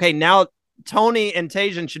 I'm like, okay, now Toni and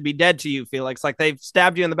Tajan should be dead to you, Felix. Like, they've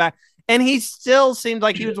stabbed you in the back. And he still seemed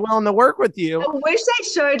like he was willing to work with you. I wish they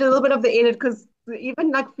showed a little bit of the edit, because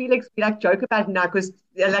even like Felix, we like joke about it now, because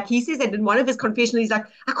like he says that in one of his confessionals, he's like,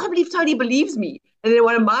 "I can't believe Toni believes me." And then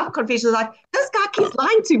one of my confessionals, like, "This guy keeps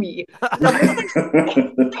lying to me."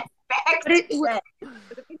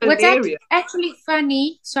 What's actually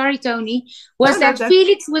funny, sorry, Toni, was that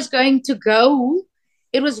Felix was going to go.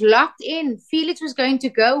 It was locked in. Felix was going to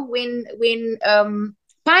go when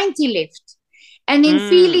Pinty left. And then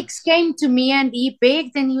Felix came to me and he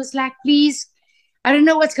begged and he was like, "Please, I don't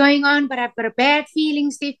know what's going on, but I've got a bad feeling,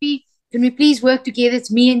 Steffi. Can we please work together?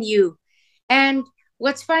 It's me and you." And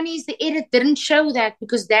what's funny is the edit didn't show that,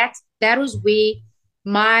 because that was where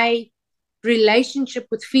my relationship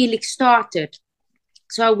with Felix started.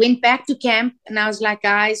 So I went back to camp and I was like,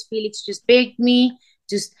 "Guys, Felix just begged me,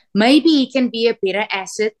 just maybe he can be a better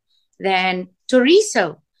asset than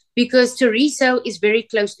Toriso, because Toriso is very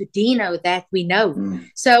close to Dino, that we know.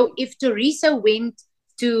 So if Toriso went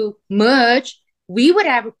to merge, we would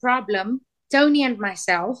have a problem, Toni and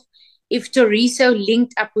myself, if Toriso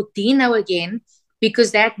linked up with Dino again,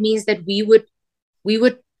 because that means that we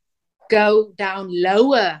would go down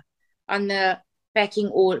lower on the pecking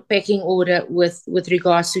order with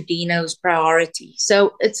regards to Dino's priority.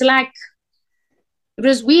 So it's like, it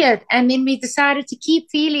was weird. And then we decided to keep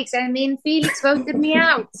Felix, and then Felix voted me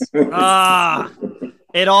out.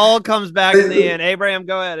 It all comes back to the end. Abraham,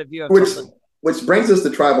 go ahead if you have something. Which brings us to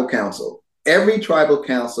tribal council. Every tribal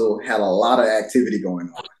council had a lot of activity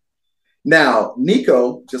going on. Now,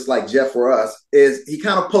 Nico, just like Jeff for us, he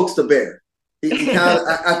kind of pokes the bear. He kind of,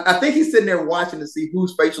 I think he's sitting there watching to see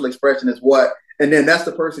whose facial expression is what, and then that's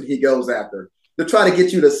the person he goes after to try to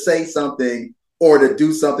get you to say something or to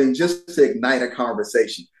do something just to ignite a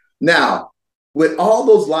conversation. Now, with all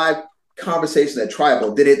those live conversations at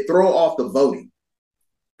Tribal, did it throw off the voting?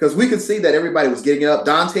 Because we could see that everybody was getting up.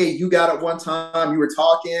 Dante, you got up one time, you were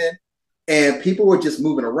talking, and people were just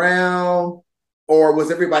moving around, or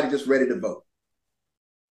was everybody just ready to vote?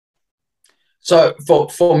 So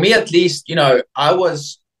for me, at least, I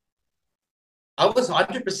was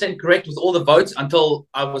 100% correct with all the votes until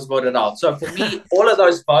I was voted out. So for me, all of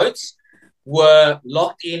those votes were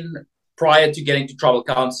locked in prior to getting to tribal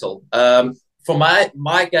council. For my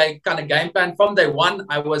kind of game plan from day one,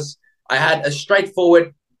 I had a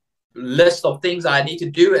straightforward list of things I need to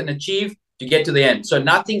do and achieve to get to the end. So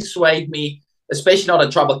nothing swayed me, especially not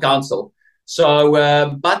at tribal council. So,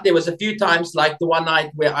 but there was a few times, like the one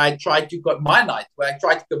night where I tried to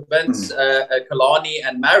convince Kalani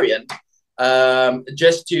and Marion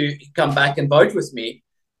just to come back and vote with me,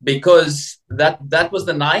 because that was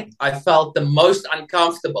the night I felt the most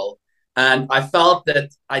uncomfortable, and I felt that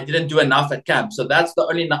I didn't do enough at camp. So that's the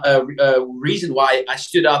only reason why I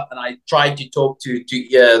stood up and I tried to talk to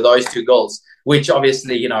those two girls, which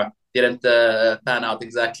obviously, didn't pan out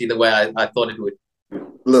exactly the way I thought it would. A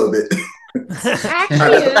little bit. I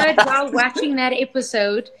actually heard while watching that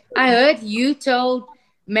episode, I heard you told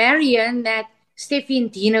Marion that Steffi and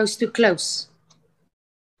Dino's too close.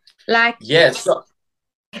 Like, yes,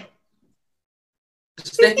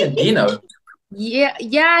 Steffi and Dino. Yeah,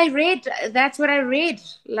 I read. That's what I read.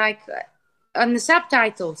 Like on the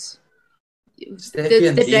subtitles, Steffi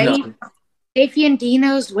and Dino. Steffi and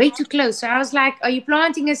Dino's way too close. So I was like, "Are you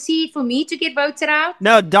planting a seed for me to get voted out?"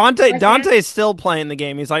 No, Dante's still playing the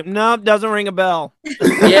game. He's like, "Nope, doesn't ring a bell."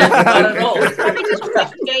 Yeah, not at all. Probably just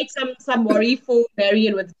to create some worry for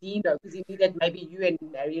Marion with Dino, because he knew that maybe you and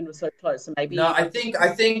Marion were so close. So maybe. No, I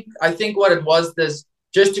think what it was this.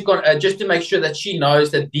 Just to make sure that she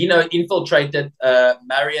knows that Dino infiltrated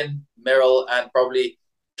Marion, Meryl, and probably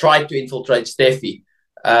tried to infiltrate Steffi.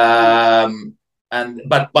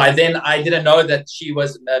 But by then I didn't know that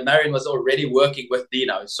Marion was already working with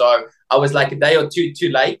Dino. So I was like a day or two too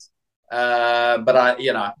late. But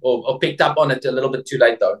I, or picked up on it a little bit too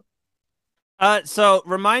late though. So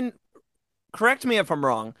correct me if I'm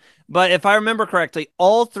wrong, but if I remember correctly,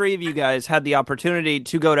 all three of you guys had the opportunity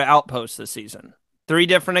to go to Outposts this season. 3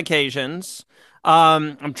 different occasions.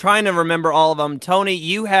 I'm trying to remember all of them. Toni,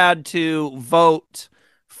 you had to vote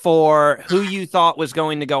for who you thought was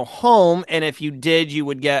going to go home, and if you did, you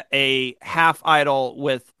would get a half idol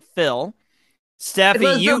with Phil.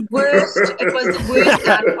 Steffi, it was the worst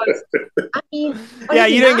outpost. I mean, yeah,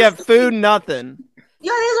 you didn't get food, nothing.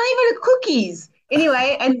 Yeah, there's not even cookies.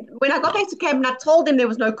 Anyway, and when I got back to camp and I told them there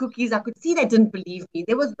was no cookies, I could see they didn't believe me.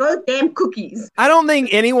 There was no damn cookies. I don't think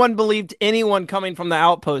anyone believed anyone coming from the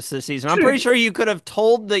Outpost this season. I'm pretty sure you could have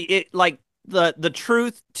told the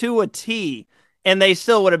truth to a T, and they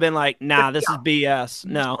still would have been like, "Nah, this is BS."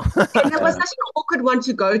 No. And it was such an awkward one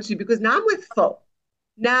to go to, because now I'm with Phil.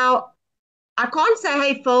 Now, I can't say,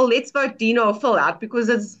 "Hey, Phil, let's vote Dino or Phil out," because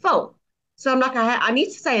it's Phil. So I'm like, I need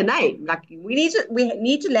to say a name. Like we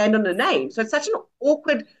need to land on a name. So it's such an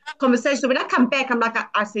awkward conversation. So when I come back, I'm like,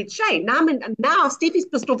 I said Shane. Now Steffi's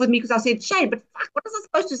pissed off with me because I said Shane. But fuck, what was I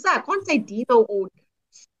supposed to say? I can't say Dino or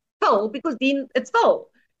Phil because it's Phil.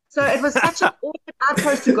 So it was such an awkward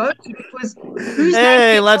outpost to go to, because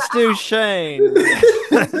let's do Shane.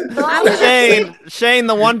 Shane,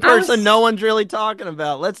 the one person no one's really talking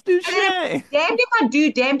about. Let's do Shane. Damned if I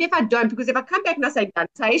do, damned if I don't, because if I come back and I say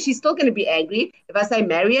Dante, she's still going to be angry. If I say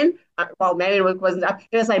Marion, Marion wasn't up.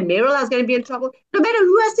 If I say Meryl, I was going to be in trouble. No matter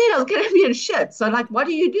who I said, I was going to be in shit. So, like, what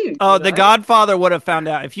do you do? Oh, the Godfather would have found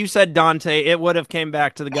out. If you said Dante, it would have came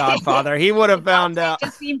back to the Godfather. He would have found out. It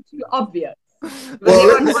just seemed too obvious.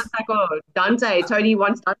 Everyone was like, "Oh, Dante, Toni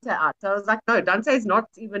wants Dante out." So I was like, "No, Dante's not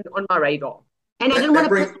even on my radar." And I didn't want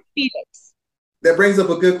to put Felix. That brings up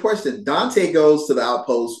a good question. Dante goes to the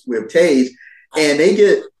outpost with Tage, and they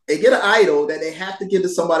get an idol that they have to give to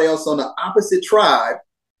somebody else on the opposite tribe.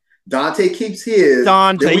 Dante keeps his.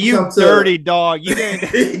 Dante, you dirty dog. You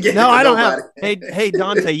didn't. No, I don't have. Hey,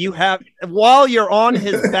 Dante, you have. While you're on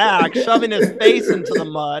his back, shoving his face into the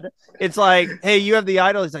mud, it's like, hey, you have the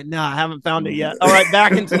idol. He's like, no, I haven't found it yet. All right,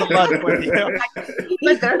 back into the mud with you.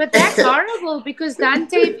 But that's horrible because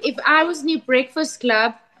Dante, if I was New Breakfast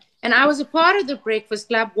Club and I was a part of the Breakfast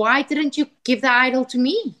Club, why didn't you give the idol to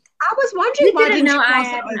me? I was wondering why didn't know I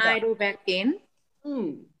had an idol back then.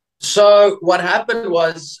 So what happened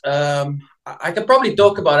was, I could probably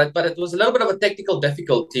talk about it, but it was a little bit of a technical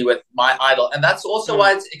difficulty with my idol. And that's also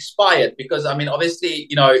why it's expired. Because, I mean, obviously,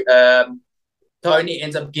 Toni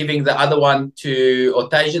ends up giving the other one to, or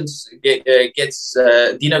Tajan's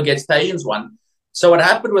Dino gets Tajan's one. So what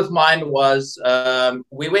happened with mine was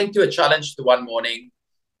we went to a challenge the one morning.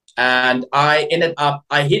 And I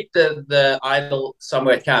hit the idol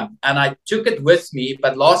somewhere at camp, and I took it with me.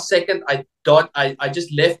 But last second, I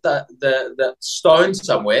just left the stone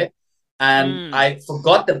somewhere, and I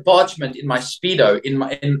forgot the parchment in my Speedo,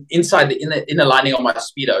 inside the inner lining of my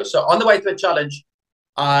Speedo. So on the way to a challenge,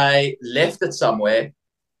 I left it somewhere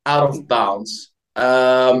out of bounds.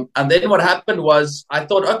 And then what happened was I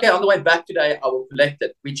thought, okay, on the way back today, I will collect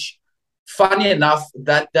it. Which, funny enough,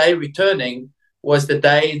 that day returning was the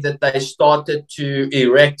day that they started to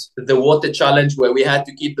erect the water challenge where we had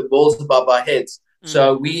to keep the balls above our heads.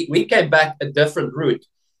 So we came back a different route.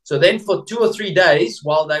 So then for 2 or 3 days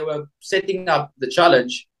while they were setting up the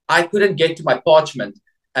challenge, I couldn't get to my parchment.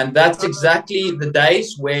 And that's exactly the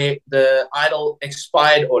days where the idol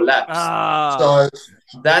expired or lapsed. So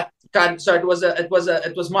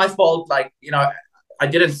it was my fault. Like, I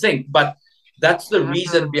didn't think, but that's the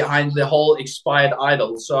reason behind the whole expired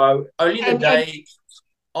idol. So only the day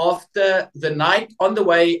after, the night on the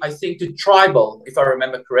way, I think, to Tribal, if I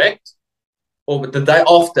remember correct, or the day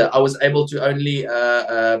after, I was able to only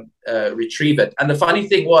retrieve it. And the funny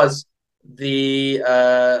thing was the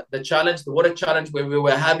challenge, the water challenge, where we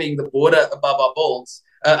were having the water above our balls,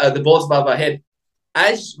 the balls above our head.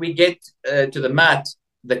 As we get to the mat,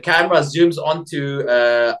 the camera zooms onto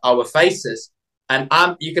our faces. And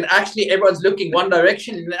you can actually, everyone's looking one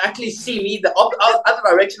direction, and you can actually see me the other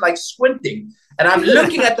direction, like squinting. And I'm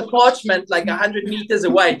looking at the parchment like 100 meters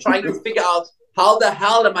away, trying to figure out how the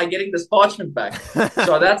hell am I getting this parchment back?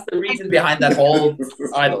 So that's the reason behind that whole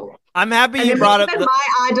idol. I'm happy you brought up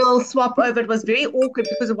my idol swap over. It was very awkward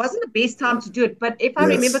because it wasn't the best time to do it. But if I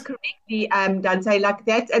remember correctly, Dante, like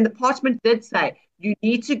that, and the parchment did say, you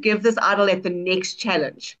need to give this idol at the next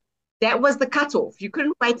challenge. That was the cutoff. You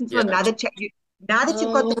couldn't wait until another challenge. Now that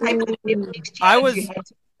you've got the paper,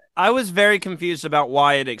 I was very confused about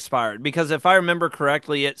why it expired, because if I remember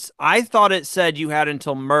correctly, I thought it said you had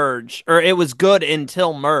until merge, or it was good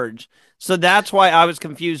until merge. So that's why I was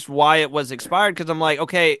confused why it was expired, because I'm like,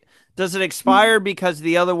 okay, does it expire because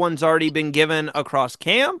the other one's already been given across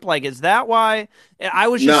camp? Like, is that why? I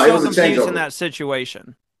was just so confused in that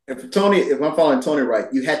situation. And for Toni, if I'm following Toni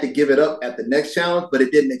right, you had to give it up at the next challenge, but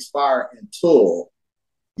it didn't expire until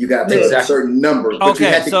you got to a certain number. But you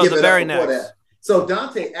had to give it up before that. So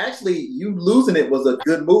Dante, actually, you losing it was a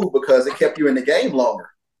good move because it kept you in the game longer.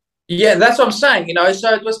 Yeah, that's what I'm saying.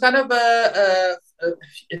 So it was kind of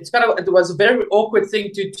it was a very awkward thing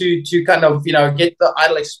to kind of get the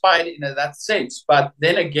idol expired in that sense. But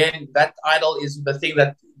then again, that idol is the thing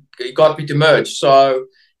that got me to merge. So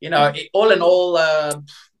all in all,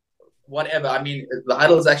 whatever. I mean, the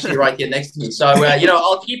idol is actually right here next to me. So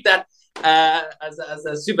I'll keep that as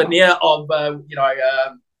a souvenir of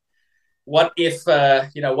what if I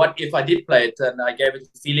did play it and I gave it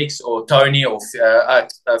to Felix or Toni or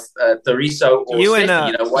Teresa or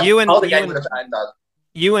Steffi, how the game would have ended up.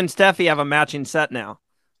 You and Steffi have a matching set now.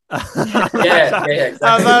 Exactly. Yes,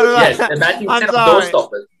 the matching set of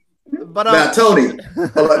doorstoppers. But now,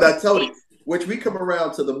 Toni, which we come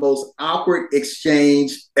around to the most awkward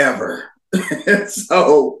exchange ever.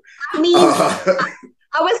 So, I mean,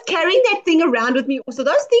 I was carrying that thing around with me. So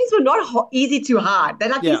those things were not easy to hide. They're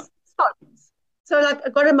like these stones. So like I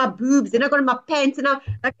got in my boobs, then I got in my pants, and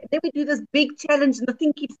then we do this big challenge, and the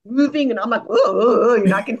thing keeps moving, and I'm like, oh,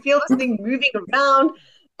 I can feel this thing moving around,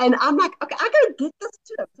 and I'm like, okay, I gotta get this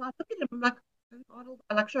to him. So I look at him, I'm like,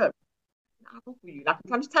 I like show him, for you, like I'm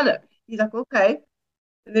trying to tell her. He's like, okay.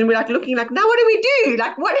 And then we're like looking like, now what do we do?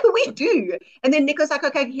 Like, what do we do? And then Nico's like,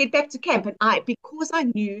 okay, head back to camp. And because I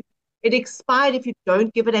knew it expired if you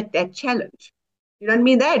don't give it at that challenge. You know what I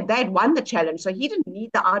mean? They had won the challenge, so he didn't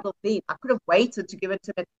need the idol then. I could have waited to give it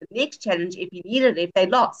to him at the next challenge if he needed it, if they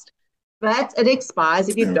lost. but it expires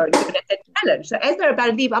if you don't give it a challenge. So as they're about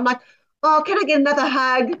to leave, I'm like, oh, can I get another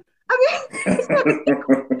hug? I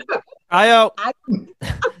mean,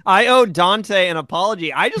 I owe Dante an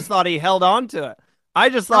apology. I just thought he held on to it. I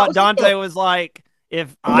just thought Dante was like,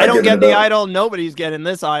 if I don't get the idol, nobody's getting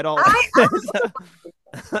this idol.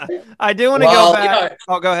 I do want to go back.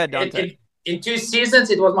 Go ahead, Dante. In 2 seasons,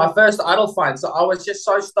 it was my first idol find, so I was just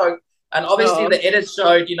so stoked. And obviously, the edit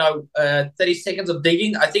showed, 30 seconds of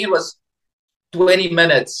digging. I think it was 20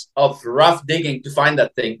 minutes of rough digging to find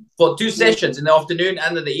that thing for 2 sessions in the afternoon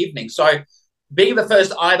and in the evening. So, being the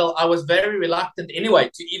first idol, I was very reluctant anyway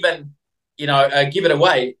to even, give it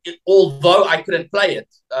away, although I couldn't play it.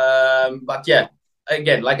 But yeah,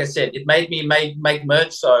 again, like I said, it made me make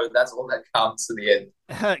merch, so that's all that counts in the end.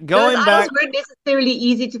 Going those back, idols weren't necessarily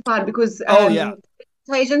easy to find because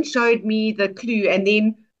Tajan showed me the clue, and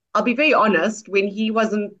then I'll be very honest, when he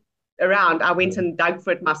wasn't around, I went and dug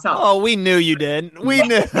for it myself. Oh, we knew you did. We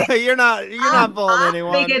knew you're not fooling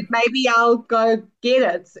anyone. I figured maybe I'll go get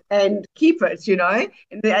it and keep it,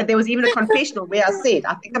 And there was even a confessional where I said,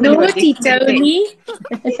 I think I'm going to Naughty Toni.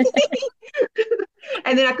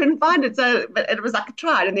 And then I couldn't find it, but it was like I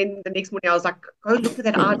tried, and then the next morning I was like, go look for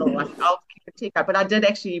that idol. Like, I'll keep a check out. But I did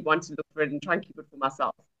actually want to look for it and try and keep it for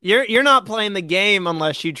myself. You're not playing the game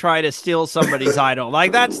unless you try to steal somebody's idol.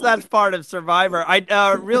 Like that's part of Survivor.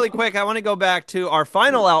 I really quick, I want to go back to our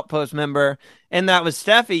final Outpost member, and that was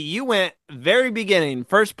Steffi. You went very beginning,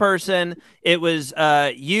 first person. It was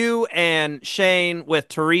you and Shane with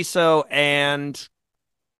Teresa and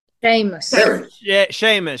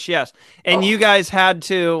Seamus, yes. And you guys had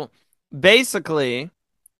to basically,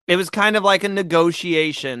 it was kind of like a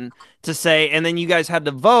negotiation to say, and then you guys had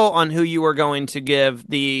to vote on who you were going to give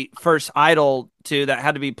the first idol to that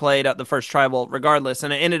had to be played at the first tribal regardless.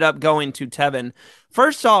 And it ended up going to Tevin.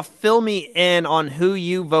 First off, fill me in on who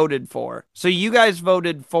you voted for. So you guys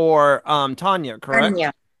voted for Tanya, correct?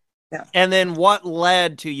 Tanya. Yeah. And then what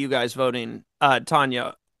led to you guys voting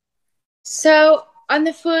Tanya? So on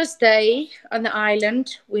the first day on the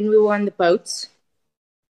island, when we were on the boats,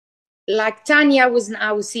 like Tanya was in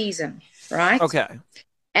our season, right? Okay.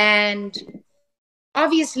 And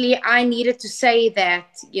obviously I needed to say that,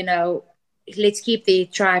 let's keep the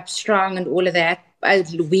tribe strong and all of that,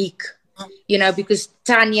 weak, because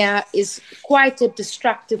Tanya is quite a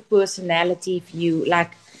destructive personality if you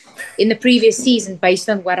like in the previous season based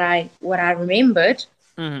on what I remembered.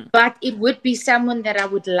 Mm-hmm. But it would be someone that I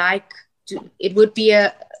would like to, it would be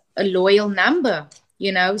a loyal number,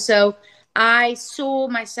 So I saw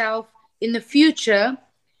myself in the future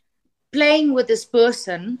playing with this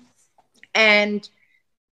person, and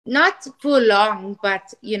not for long,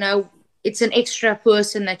 but it's an extra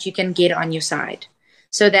person that you can get on your side.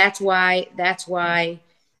 So that's why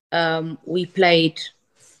we played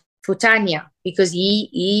for Tanya, because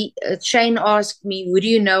Shane asked me, who do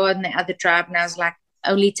you know on the other tribe? And I was like,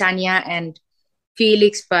 only Tanya and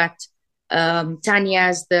Felix, but Tanya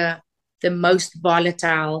is the most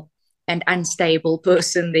volatile and unstable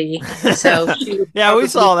person there. So we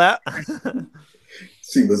saw that.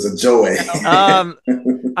 She was a joy.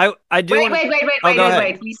 I do.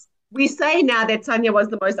 Wait. We say now that Tanya was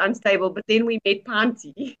the most unstable, but then we met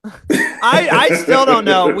Panty. I still don't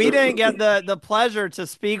know. We didn't get the pleasure to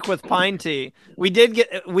speak with Pinty. We did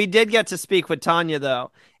get to speak with Tanya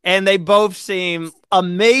though, and they both seem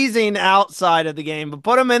amazing outside of the game. But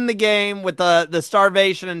put them in the game with the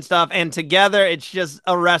starvation and stuff, and together it's just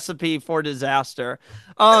a recipe for disaster.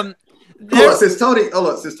 Since Tony's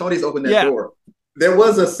opened that door, there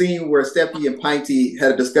was a scene where Steffi and Pinty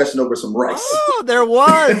had a discussion over some rice. Oh, there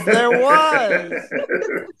was.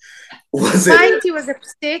 Pinty was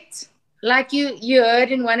upset. Like you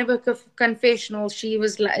heard in one of her confessionals, she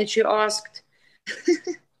was like, she asked,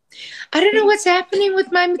 I don't know what's happening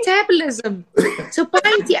with my metabolism. So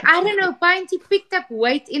Pinty picked up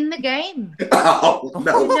weight in the game. Oh,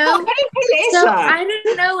 no. So I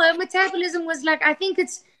don't know. Her metabolism was like, I think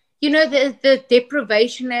it's, the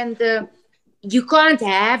deprivation and you can't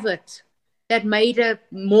have it, that made her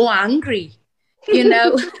more hungry,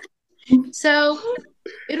 So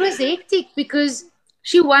it was hectic because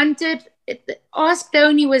she wanted, Ask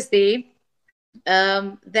Toni was there.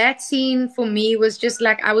 That scene for me was just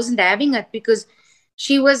like, I wasn't having it because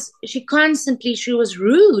she was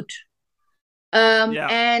rude.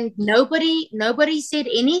 And nobody said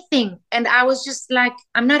anything. And I was just like,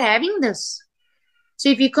 I'm not having this. So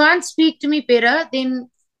if you can't speak to me better, then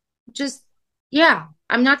just,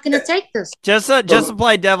 I'm not going to take this. Just to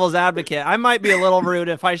play devil's advocate, I might be a little rude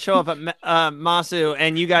if I show up at Masu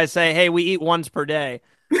and you guys say, hey, we eat once per day.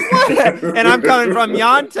 What? And I'm coming from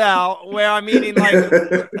Yontao, where I'm eating like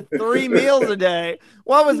 3 meals a day.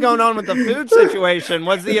 What was going on with the food situation?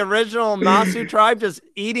 Was the original Masu tribe just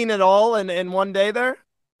eating it all in one day there?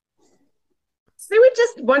 So we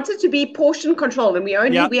just wanted to be portion controlled, and we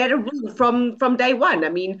had a rule from day one. I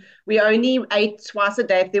mean, we only ate twice a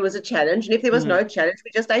day if there was a challenge, and if there was no challenge,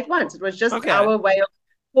 we just ate once. It was just our way of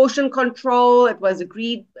portion control. It was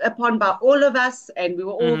agreed upon by all of us, and we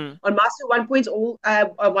were all on Master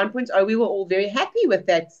 1.0. We were all very happy with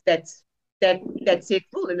that set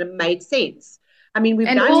rule, and it made sense. I mean, we've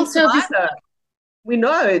done also we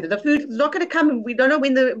know that the food is not going to come. We don't know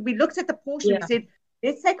when we looked at the portion. We said,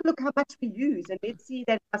 let's take a look how much we use, and let's see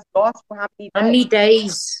that must last for how many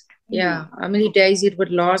days. Yeah, how many days it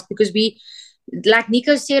would last, because we, like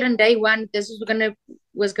Nico said on day one, this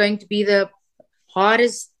was going to be the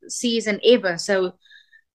hardest season ever. So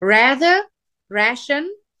rather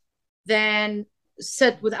ration than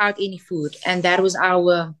sit without any food, and that was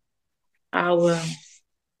our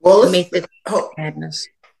method of madness.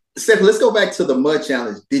 Steffi, let's go back to the mud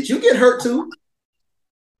challenge. Did you get hurt too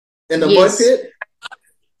in the mud pit?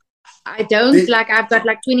 I don't. I've got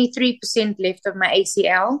like 23% left of my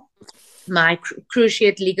ACL, my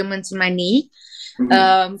cruciate ligaments in my knee.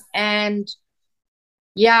 And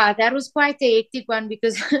yeah, that was quite a hectic one,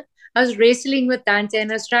 because I was wrestling with Dante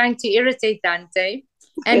and I was trying to irritate Dante.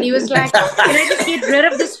 And he was like, can I just get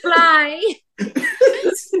rid of this fly?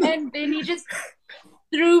 And then he just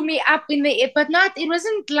threw me up in the air. But it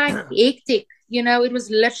wasn't like hectic. It was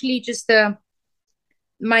literally just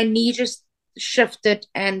my knee just shifted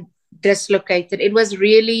and dislocated. It was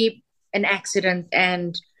really an accident,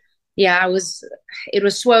 and it was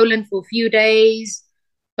swollen for a few days,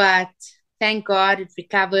 but thank God it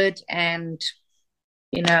recovered, and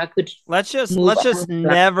I could let's just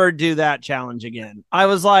never do that challenge again. I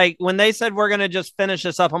was like, when they said we're gonna just finish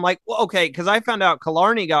this up, I'm like, well, okay, because I found out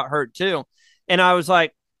Killarney got hurt too, and I was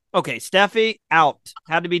like, okay, Steffi out,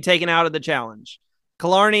 had to be taken out of the challenge,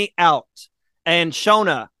 Killarney out, and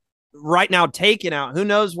Shona right now taken out. Who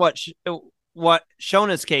knows what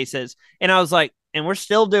Shona's case is? And I was like, and we're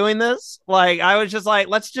still doing this? I was just like,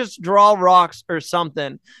 let's just draw rocks or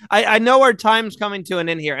something. I know our time's coming to an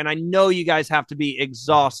end here, and I know you guys have to be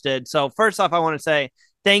exhausted. So first off, I want to say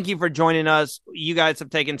thank you for joining us. You guys have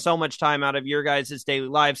taken so much time out of your guys' daily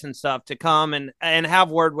lives and stuff to come and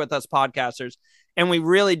have word with us podcasters, and we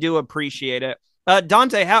really do appreciate it.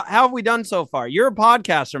 Dante, how have we done so far? You're a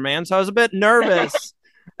podcaster, man, so I was a bit nervous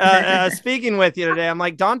speaking with you today. I'm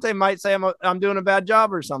like, Dante might say I'm doing a bad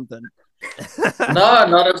job or something. No,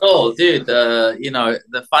 not at all, dude.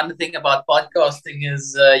 The fun thing about podcasting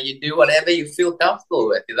is you do whatever you feel comfortable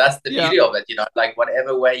with. That's the beauty of it, like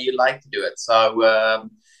whatever way you like to do it. So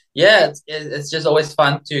it's just always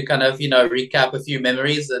fun to kind of recap a few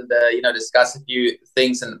memories and discuss a few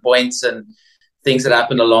things and points and things that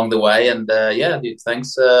happened along the way. And dude,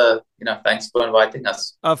 thanks thanks for inviting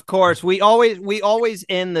us. Of course, we always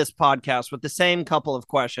end this podcast with the same couple of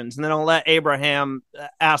questions, and then I'll let Abraham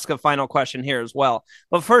ask a final question here as well.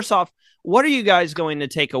 But first off, what are you guys going to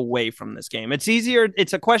take away from this game? It's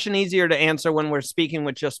a question easier to answer when we're speaking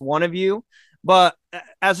with just one of you, but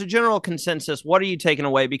as a general consensus, what are you taking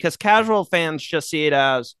away? Because casual fans just see it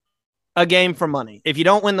as a game for money. If you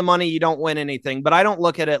don't win the money, you don't win anything. But I don't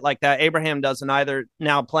look at it like that. Abraham doesn't either.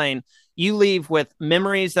 Now playing, you leave with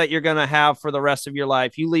memories that you're going to have for the rest of your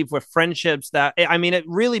life. You leave with friendships that, it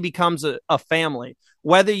really becomes a family.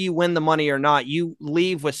 Whether you win the money or not, you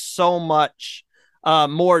leave with so much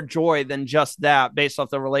more joy than just that based off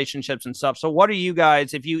the relationships and stuff. So what are you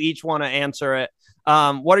guys, if you each want to answer it,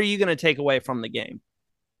 what are you going to take away from the game?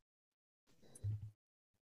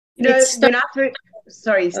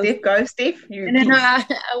 Sorry, Steph, go, Steph. I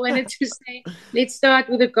wanted to say, let's start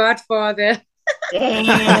with The Godfather.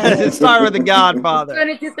 Let's start with The Godfather. I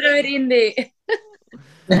wanted to throw it in there.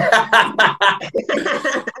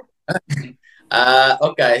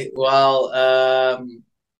 Okay, well,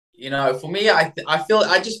 for me, I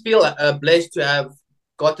just feel blessed to have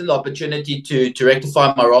gotten the opportunity to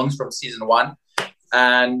rectify my wrongs from season one,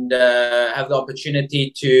 and have the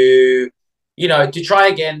opportunity to try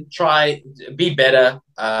again, be better,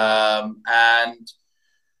 and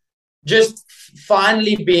just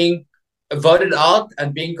finally being voted out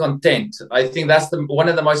and being content. I think that's one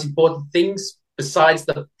of the most important things, besides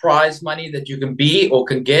the prize money that you can be or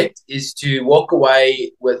can get, is to walk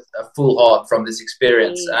away with a full heart from this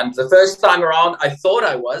experience. And the first time around, I thought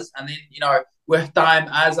I was, and then, with time,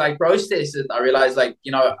 as I processed it, I realized, I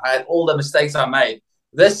had all the mistakes I made.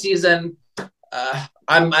 This season,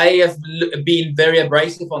 I may have been very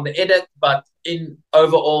abrasive on the edit, but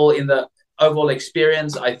overall in the overall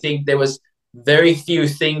experience. I think there was very few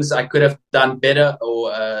things I could have done better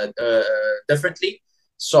or differently.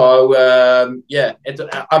 So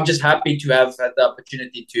I'm just happy to have had the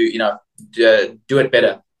opportunity to do it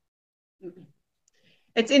better.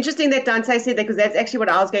 It's interesting that Dante said that, because that's actually what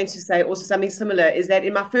I was going to say. Also, something similar is that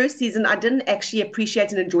in my first season, I didn't actually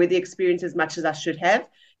appreciate and enjoy the experience as much as I should have,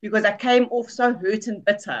 because I came off so hurt and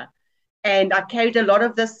bitter. And I carried a lot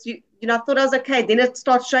of this, I thought I was okay. Then it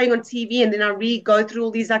starts showing on TV, and then I go through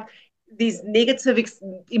all these negative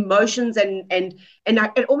emotions, and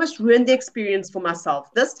it almost ruined the experience for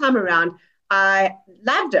myself. This time around, I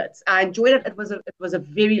loved it. I enjoyed it. It was a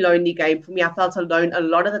very lonely game for me. I felt alone a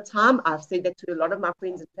lot of the time. I've said that to a lot of my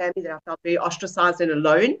friends and family, that I felt very ostracized and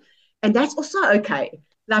alone, and that's also okay.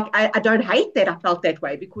 Like, I don't hate that I felt that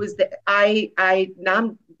way, because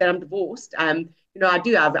now that I'm divorced, I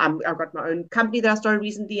do. I've got my own company that I started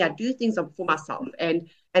recently. I do things for myself, and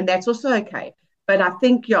that's also okay. But I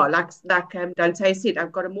think, like Dante said,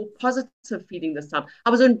 I've got a more positive feeling this time. I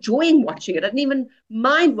was enjoying watching it. I didn't even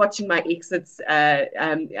mind watching my exits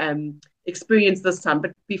experience this time.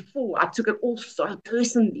 But before, I took it all so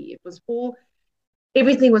personally.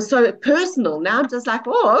 Everything was so personal. Now I'm just like,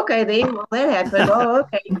 oh, okay, then, well, that happened. Oh,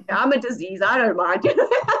 okay, I'm a disease. I don't mind. You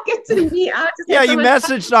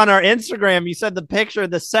messaged on our Instagram. You said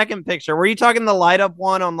the second picture. Were you talking the light up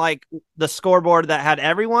one on like the scoreboard that had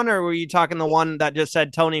everyone, or were you talking the one that just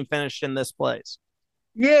said Toni finished in this place?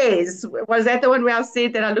 Yes. Was that the one where I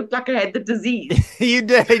said that I looked like I had the disease? You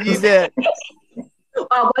did.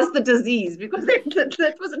 I was the disease, because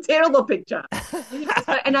that was a terrible picture.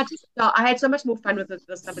 And I had so much more fun with it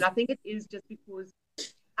this time. And I think it is just because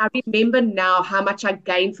I remember now how much I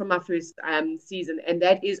gained from my first season. And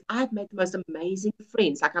that is, I've made the most amazing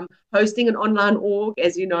friends. Like, I'm hosting an online org,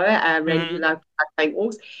 as you know, really love playing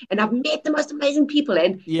orgs. And I've met the most amazing people.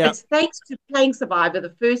 And it's thanks to playing Survivor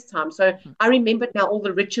the first time. So I remember now all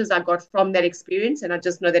the riches I got from that experience. And I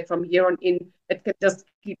just know that from here on in, it can just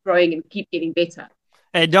keep growing and keep getting better.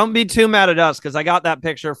 Hey, don't be too mad at us, because I got that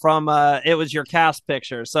picture from it was your cast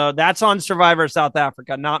picture. So that's on Survivor South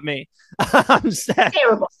Africa, not me.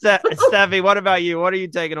 Terrible. Steffi, what about you? What are you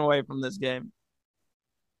taking away from this game?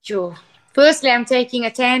 Sure. Firstly, I'm taking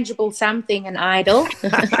a tangible something, an idol.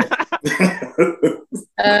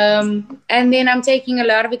 And then I'm taking a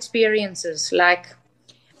lot of experiences. Like,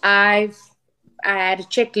 I had a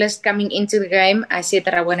checklist coming into the game. I said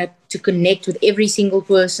that I wanted to connect with every single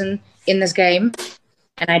person in this game.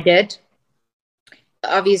 And I did.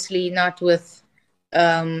 Obviously not with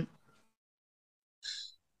Tevin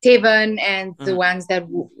and the ones that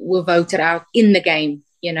were voted out in the game,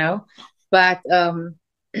 But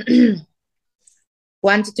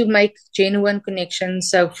wanted to make genuine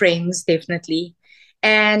connections, so friends, definitely.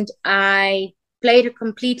 And I played a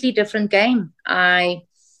completely different game. I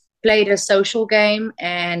played a social game,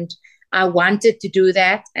 and I wanted to do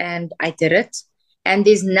that, and I did it. And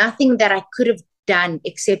there's nothing that I could have done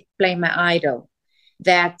except play my idol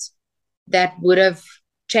that would have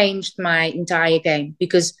changed my entire game,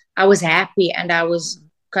 because I was happy and I was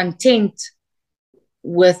content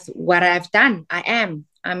with what I've done. I'm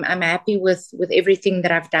happy with everything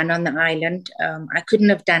that I've done on the island. I couldn't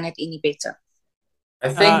have done it any better. I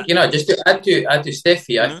think just to add to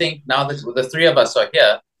Steffi, I think now that the three of us are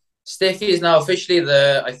here, Steffi is now officially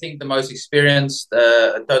the most experienced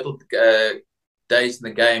total days in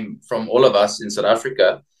the game from all of us in South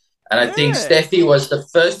Africa. And I think Steffi was the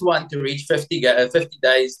first one to reach 50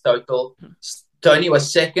 days total. Toni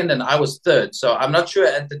was second and I was third. So I'm not sure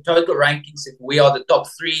at the total rankings if we are the top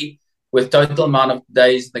three with total amount of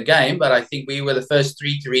days in the game, but I think we were the first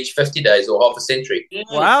three to reach 50 days or half a century.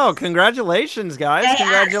 Wow, congratulations, guys. Yes.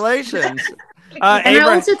 Congratulations. And I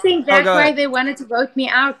also think that's why they wanted to vote me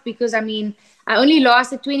out, because, I only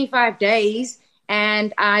lasted 25 days.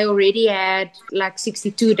 And I already had like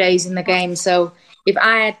 62 days in the game. So if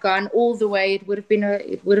I had gone all the way, it would have been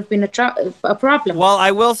a problem. Well,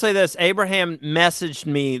 I will say this. Abraham messaged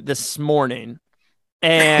me this morning,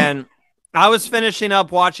 and I was finishing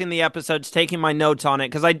up watching the episodes, taking my notes on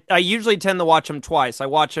it, because I usually tend to watch them twice. I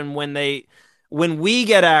watch them when we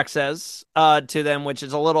get access to them, which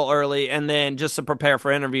is a little early, and then just to prepare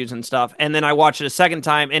for interviews and stuff. And then I watch it a second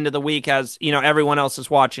time into the week as, everyone else is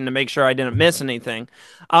watching, to make sure I didn't miss anything.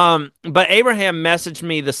 But Abraham messaged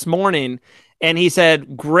me this morning, and he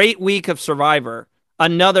said, great week of Survivor.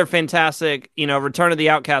 Another fantastic, Return of the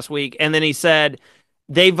Outcast week. And then he said,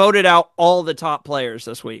 they voted out all the top players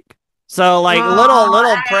this week. So,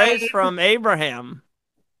 little praise from Abraham.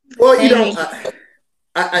 Well,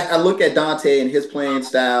 I look at Dante and his playing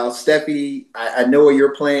style. Steffi, I know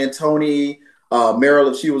you're playing. Toni,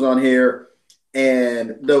 Meryl, if she was on here,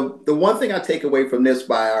 And the one thing I take away from this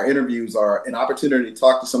by our interviews are an opportunity to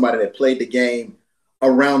talk to somebody that played the game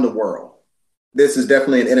around the world. This is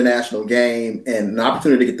definitely an international game and an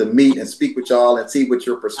opportunity to get to meet and speak with y'all and see what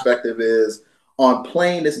your perspective is on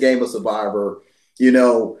playing this game of Survivor. You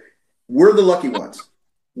know, we're the lucky ones.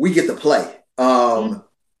 We get to play.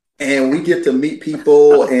 And we get to meet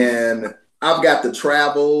people, and I've got to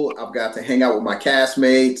travel. I've got to hang out with my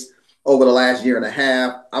castmates over the last year and a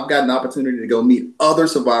half. I've got an opportunity to go meet other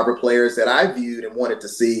Survivor players that I viewed and wanted to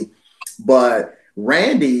see. But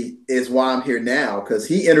Randy is why I'm here now, because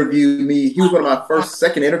he interviewed me. He was one of my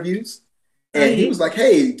second interviews. And he was like,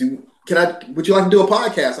 hey, would you like to do a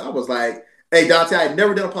podcast? I was like, hey, Dante, I had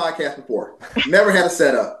never done a podcast before. Never had a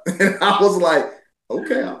setup. And I was like,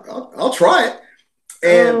 okay, I'll try it.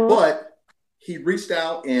 But he reached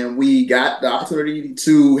out and we got the opportunity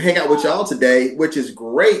to hang out with y'all today, which is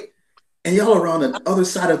great. And y'all are on the other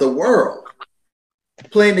side of the world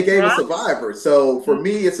playing the game of Survivor. So for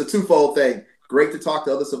me, it's a twofold thing. Great to talk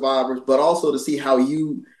to other survivors, but also to see how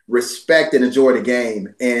you respect and enjoy the game.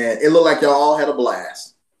 And it looked like y'all all had a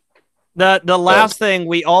blast. The last thing,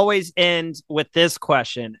 we always end with this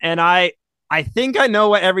question. And I think I know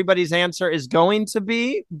what everybody's answer is going to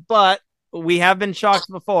be, but we have been shocked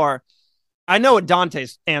before. I know what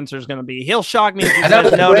Dante's answer is going to be. He'll shock me if he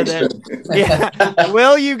says no to this. Yeah.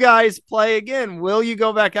 Will you guys play again? Will you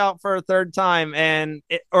go back out for a third time?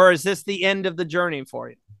 Or is this the end of the journey for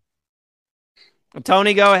you?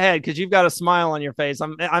 Toni, go ahead, because you've got a smile on your face.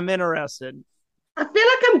 I'm interested. I feel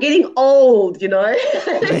like I'm getting old, you know?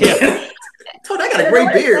 Yeah. Toni, I got a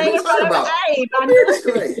great beard. What are you talking about?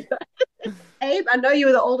 Abe, I know you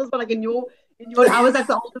were the oldest one, like in your I was like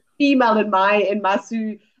the oldest female in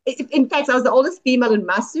Masu. In fact, I was the oldest female in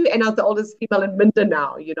Masu, and I was the oldest female in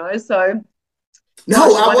Mindanao, you know? So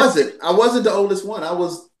no, I wasn't. I wasn't the oldest one. I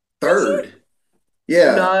was third.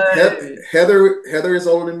 Yeah. No. Heather is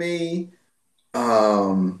older than me.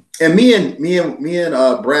 And me and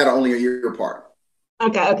Brad are only a year apart.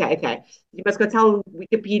 Okay. You must go tell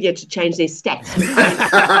Wikipedia to change their stats.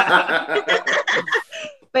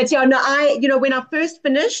 But yeah, no, when I first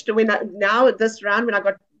finished, this round, when I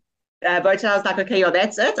got voted, I was like, okay,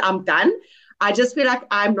 that's it, I'm done. I just feel like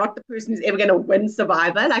I'm not the person who's ever going to win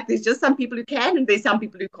Survivor. Like, there's just some people who can, and there's some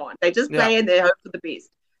people who can't. They just play and they hope for the best.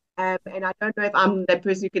 And I don't know if I'm that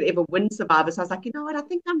person who could ever win Survivor. So I was like, you know what? I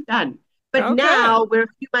think I'm done. But now we're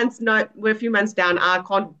a few months down. I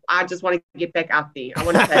just want to get back out there. I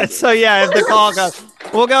want to play. So yeah, if the call goes,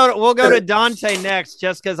 we'll go to Dante next,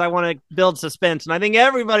 just because I want to build suspense, and I think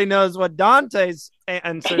everybody knows what Dante's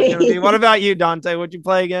answer is going to be. What about you, Dante? Would you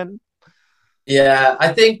play again? Yeah,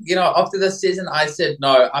 I think after this season, I said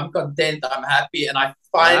no. I'm content. I'm happy, and I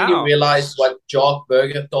finally realized what Jock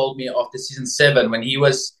Berger told me after season 7 when he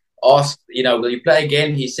was asked, will you play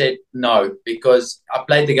again? He said no, because I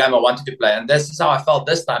played the game I wanted to play. And this is how I felt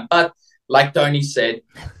this time. But like Toni said,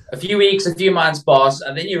 a few weeks, a few months pass,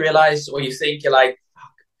 and then you realize, or you think, you're like,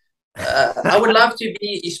 I would love to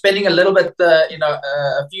be spending a little bit,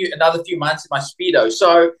 another few months in my Speedo.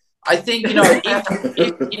 So I think,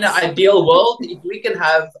 if in an ideal world, if we can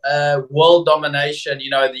have world domination,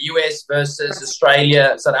 the US versus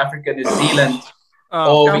Australia, South Africa, New Zealand,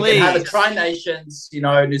 or we can have a Tri-Nations,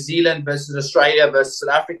 New Zealand versus Australia versus South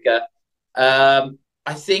Africa. I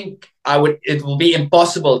think it will be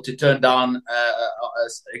impossible to turn down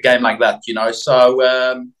a game like that, So,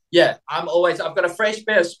 I've got a fresh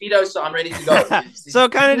pair of Speedos, so I'm ready to go. So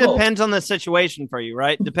it kind of depends on the situation for you,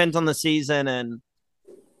 right? Depends on the season and.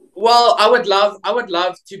 Well, I would love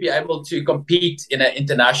to be able to compete in an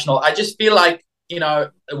international. I just feel like,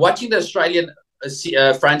 watching the Australian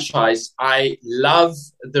franchise, I love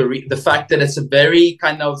the fact that it's a very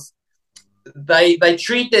kind of they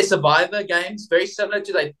treat their Survivor games very similar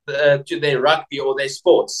to their rugby or their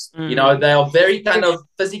sports. They are very kind of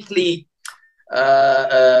physically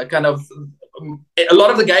kind of a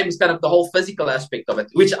lot of the game is kind of the whole physical aspect of it,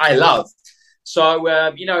 which I love. So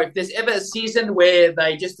if there's ever a season where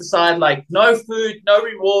they just decide like no food, no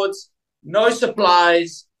rewards, no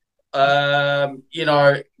supplies, good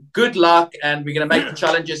luck, and we're going to make the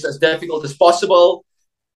challenges as difficult as possible.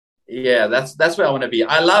 Yeah, that's where I want to be.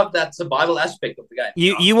 I love that survival aspect of the game.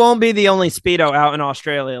 You won't be the only Speedo out in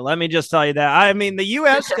Australia. Let me just tell you that. I mean, the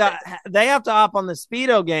U.S. they have to hop on the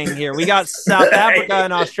Speedo gang here. We got South Africa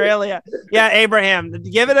and Australia. Yeah, Abraham,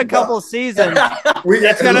 give it a couple seasons.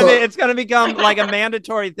 It's gonna become like a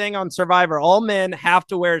mandatory thing on Survivor. All men have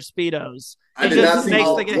to wear Speedos. I did not see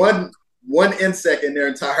one insect in their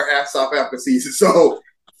entire South Africa season. So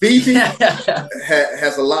Fiji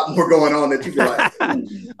has a lot more going on than you like.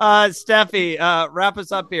 Steffi, wrap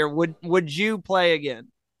us up here. Would you play again?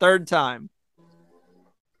 Third time.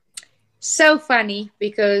 So funny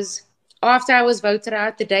because after I was voted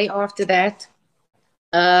out, the day after that,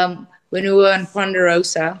 when we were in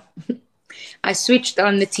Ponderosa, I switched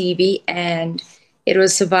on the TV and it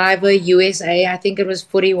was Survivor USA. I think it was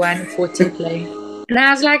 41-40 play. And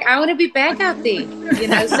I was like, I want to be back out there,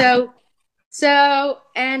 So,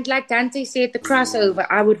 and like Dante said, the crossover,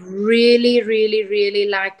 I would really, really, really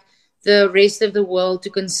like the rest of the world to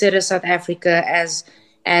consider South Africa as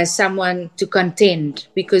someone to contend,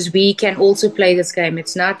 because we can also play this game.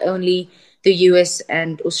 It's not only the US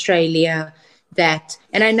and Australia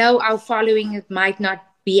and I know our following, it might not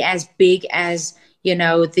be as big as,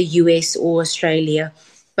 the US or Australia,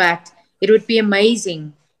 but it would be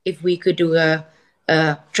amazing if we could do a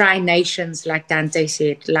tri-nations, like Dante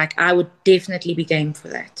said. Like, I would definitely be game for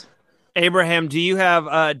that. Abraham, do you have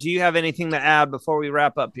anything to add before we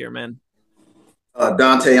wrap up here, man?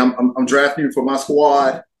 Dante, I'm drafting you for my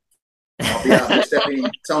squad. I'll be out there, Steffi,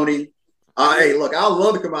 Toni. Hey, look, I'd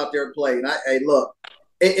love to come out there and play. And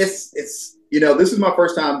it's this is my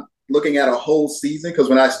first time looking at a whole season, because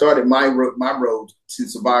when I started my road to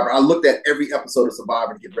Survivor, I looked at every episode of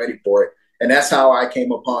Survivor to get ready for it. And that's how I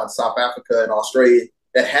came upon South Africa and Australia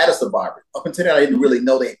that had a Survivor. Up until then, I didn't really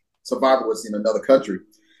know that Survivor was in another country.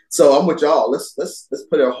 So I'm with y'all. Let's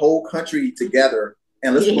put a whole country together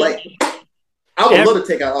and let's play. I would love to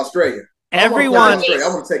take out Australia. I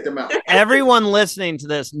want to take them out. Everyone listening to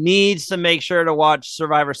this needs to make sure to watch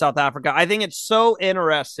Survivor South Africa. I think it's so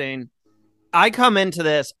interesting. I come into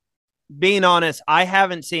this, being honest, I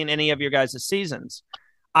haven't seen any of your guys' seasons.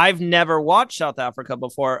 I've never watched South Africa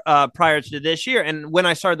before prior to this year. And when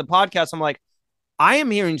I started the podcast, I'm like, I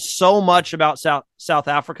am hearing so much about South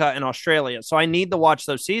Africa and Australia. So I need to watch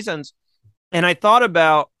those seasons. And I thought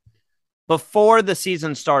about, before the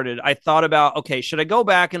season started, I thought about, okay, should I go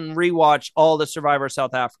back and rewatch all the Survivor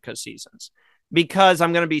South Africa seasons? Because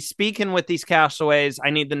I'm going to be speaking with these castaways. I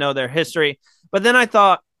need to know their history. But then I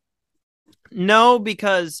thought, no,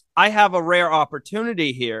 because I have a rare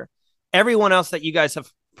opportunity here. Everyone else that you guys have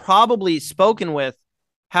probably spoken with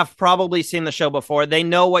have probably seen the show before. They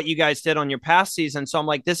know what you guys did on your past season. So I'm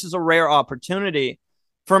like, this is a rare opportunity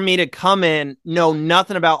for me to come in, know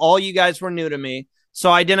nothing about, all you guys were new to me. So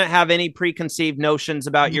I didn't have any preconceived notions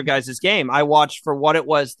about your guys' game. I watched for what it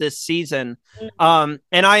was this season. And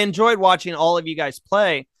I enjoyed watching all of you guys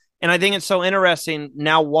play. And I think it's so interesting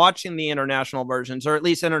now watching the international versions, or at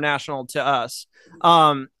least international to us.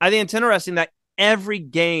 I think it's interesting that every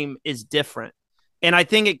game is different. And I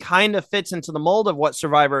think it kind of fits into the mold of what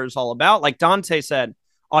Survivor is all about. Like Dante said,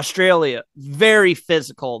 Australia, very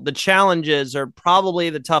physical. The challenges are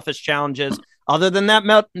probably the toughest challenges, other than that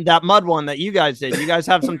mud one that you guys did. You guys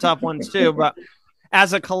have some tough ones too. But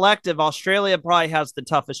as a collective, Australia probably has the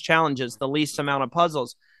toughest challenges, the least amount of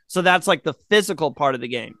puzzles. So that's like the physical part of the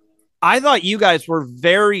game. I thought you guys were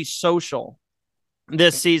very social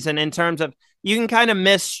this season in terms of, you can kind of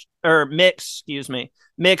mix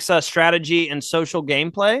strategy and social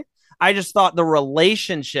gameplay. I just thought the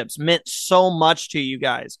relationships meant so much to you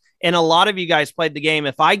guys. And a lot of you guys played the game.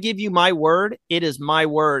 If I give you my word, it is my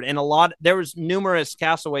word. And there was numerous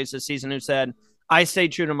castaways this season who said, I stay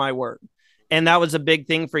true to my word. And that was a big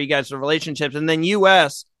thing for you guys, the relationships. And then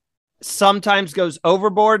US sometimes goes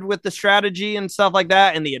overboard with the strategy and stuff like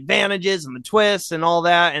that, and the advantages and the twists and all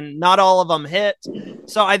that, and not all of them hit.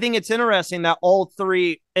 So I think it's interesting that all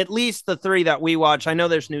three, at least the three that we watch, I know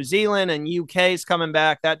there's New Zealand and UK's coming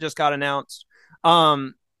back. That just got announced.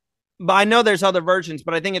 But I know there's other versions,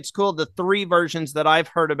 but I think it's cool. The three versions that I've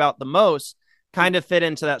heard about the most kind of fit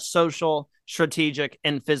into that social, strategic,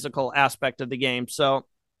 and physical aspect of the game. So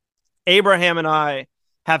Abraham and I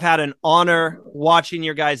have had an honor watching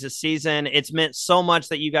your guys' season. It's meant so much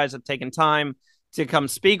that you guys have taken time to come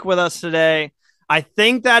speak with us today. I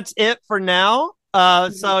think that's it for now.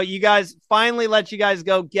 So you guys, finally let you guys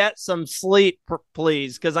go get some sleep,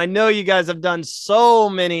 please, because I know you guys have done so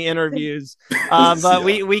many interviews, but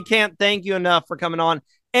we can't thank you enough for coming on.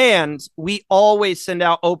 And we always send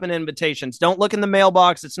out open invitations. Don't look in the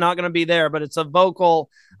mailbox. It's not going to be there, but it's a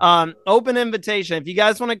vocal open invitation. If you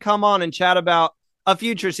guys want to come on and chat about a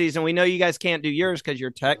future season, we know you guys can't do yours because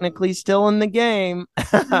you're technically still in the game.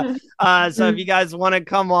 So if you guys want to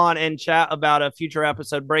come on and chat about a future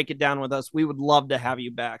episode, break it down with us, we would love to have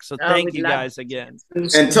you back. So thank you guys again.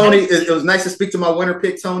 And Toni, it was nice to speak to my winner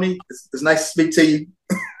pick, Toni. It's nice to speak to you.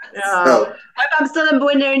 Oh, I'm still a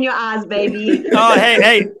winner in your eyes, baby. Oh,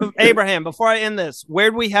 hey, Abraham, before I end this,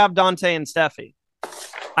 where'd we have Dante and Steffi?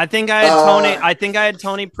 I think I had Toni. I think I had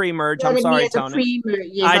Toni pre-merge. I'm sorry, Toni.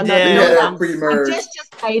 Yes, I did. You had pre-merge. I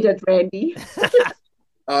just made it, Randy.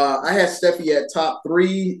 I had Steffi at top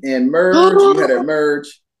 3 in merge. You had a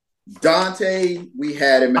merge. Dante, we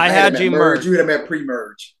had him. I had him you merge. You had him at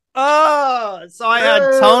pre-merge. Oh, so I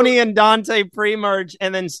had Toni and Dante pre-merge,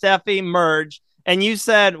 and then Steffi merge. And you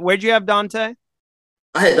said, where'd you have Dante?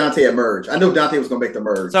 I had Dante at merge. I knew Dante was going to make the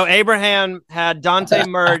merge. So Abraham had Dante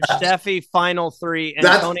merge, Steffi final 3, and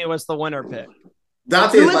Toni was the winner pick.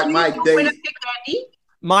 Dante is like my day. Winner pick, Randy?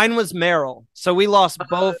 Mine was Meryl. So we lost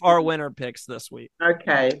both our winner picks this week.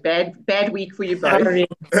 Okay. Bad week for you both.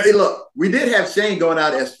 Hey, look, we did have Shane going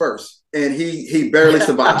out as first, and he barely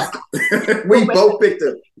survived. We both picked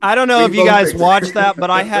him. I don't know if you guys watched that,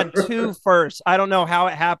 but I had 2 first. I don't know how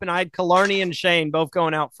it happened. I had Killarney and Shane both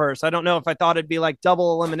going out first. I don't know if I thought it'd be like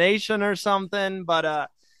double elimination or something, but I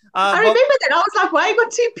remember that. I was like, why you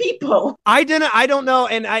got 2 people? I don't know,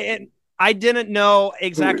 and I didn't know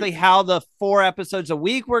exactly how the 4 episodes a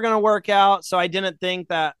week were going to work out. So I didn't think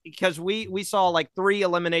that, because we saw like 3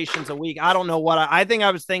 eliminations a week. I don't know what I think I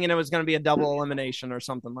was thinking it was going to be a double elimination or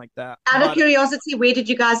something like that. Out of curiosity, where did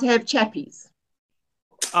you guys have Chappies?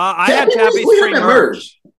 I had Chappies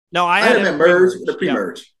pre-merge. No, I had him merge with the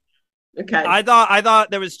pre-merge. Yeah. Okay. I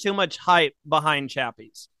thought there was too much hype behind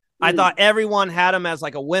Chappies. I thought everyone had him as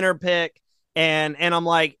like a winner pick. And I'm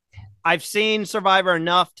like, I've seen Survivor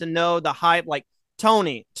enough to know the hype. Like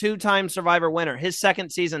Toni, 2-time Survivor winner. His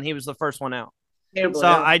second season, he was the first one out. So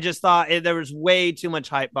I just thought there was way too much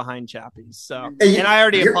hype behind Chappies. So, and I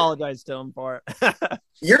already apologized to him for it.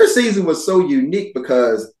 Your season was so unique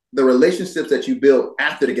because the relationships that you built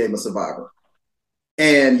after the game of Survivor.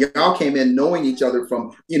 And y'all came in knowing each other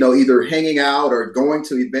from, either hanging out or going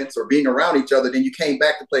to events or being around each other. Then you came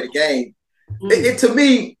back to play the game. To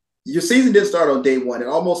me, your season didn't start on day 1. It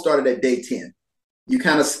almost started at day 10. You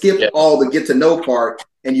kind of skipped all the get to know part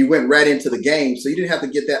and you went right into the game. So you didn't have to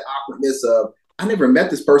get that awkwardness of, I never met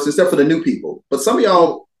this person except for the new people. But some of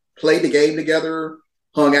y'all played the game together,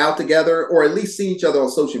 hung out together, or at least seen each other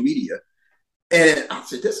on social media. And I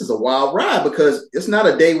said, this is a wild ride because it's not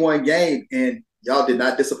a day 1 game and y'all did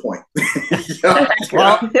not disappoint.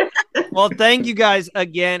 Well, thank you guys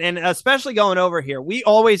again. And especially going over here. We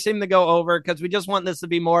always seem to go over because we just want this to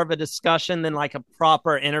be more of a discussion than like a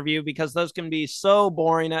proper interview, because those can be so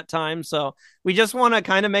boring at times. So we just want to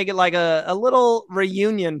kind of make it like a little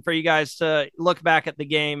reunion for you guys to look back at the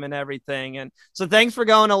game and everything. And so thanks for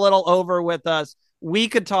going a little over with us. We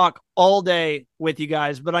could talk all day with you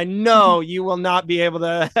guys, but I know you will not be able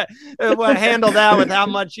to handle that with how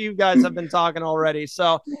much you guys have been talking already.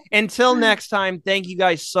 So until next time, thank you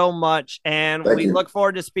guys so much. And we look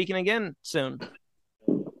forward to speaking again soon.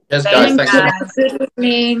 Yes, guys. Thanks so much. Good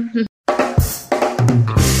evening.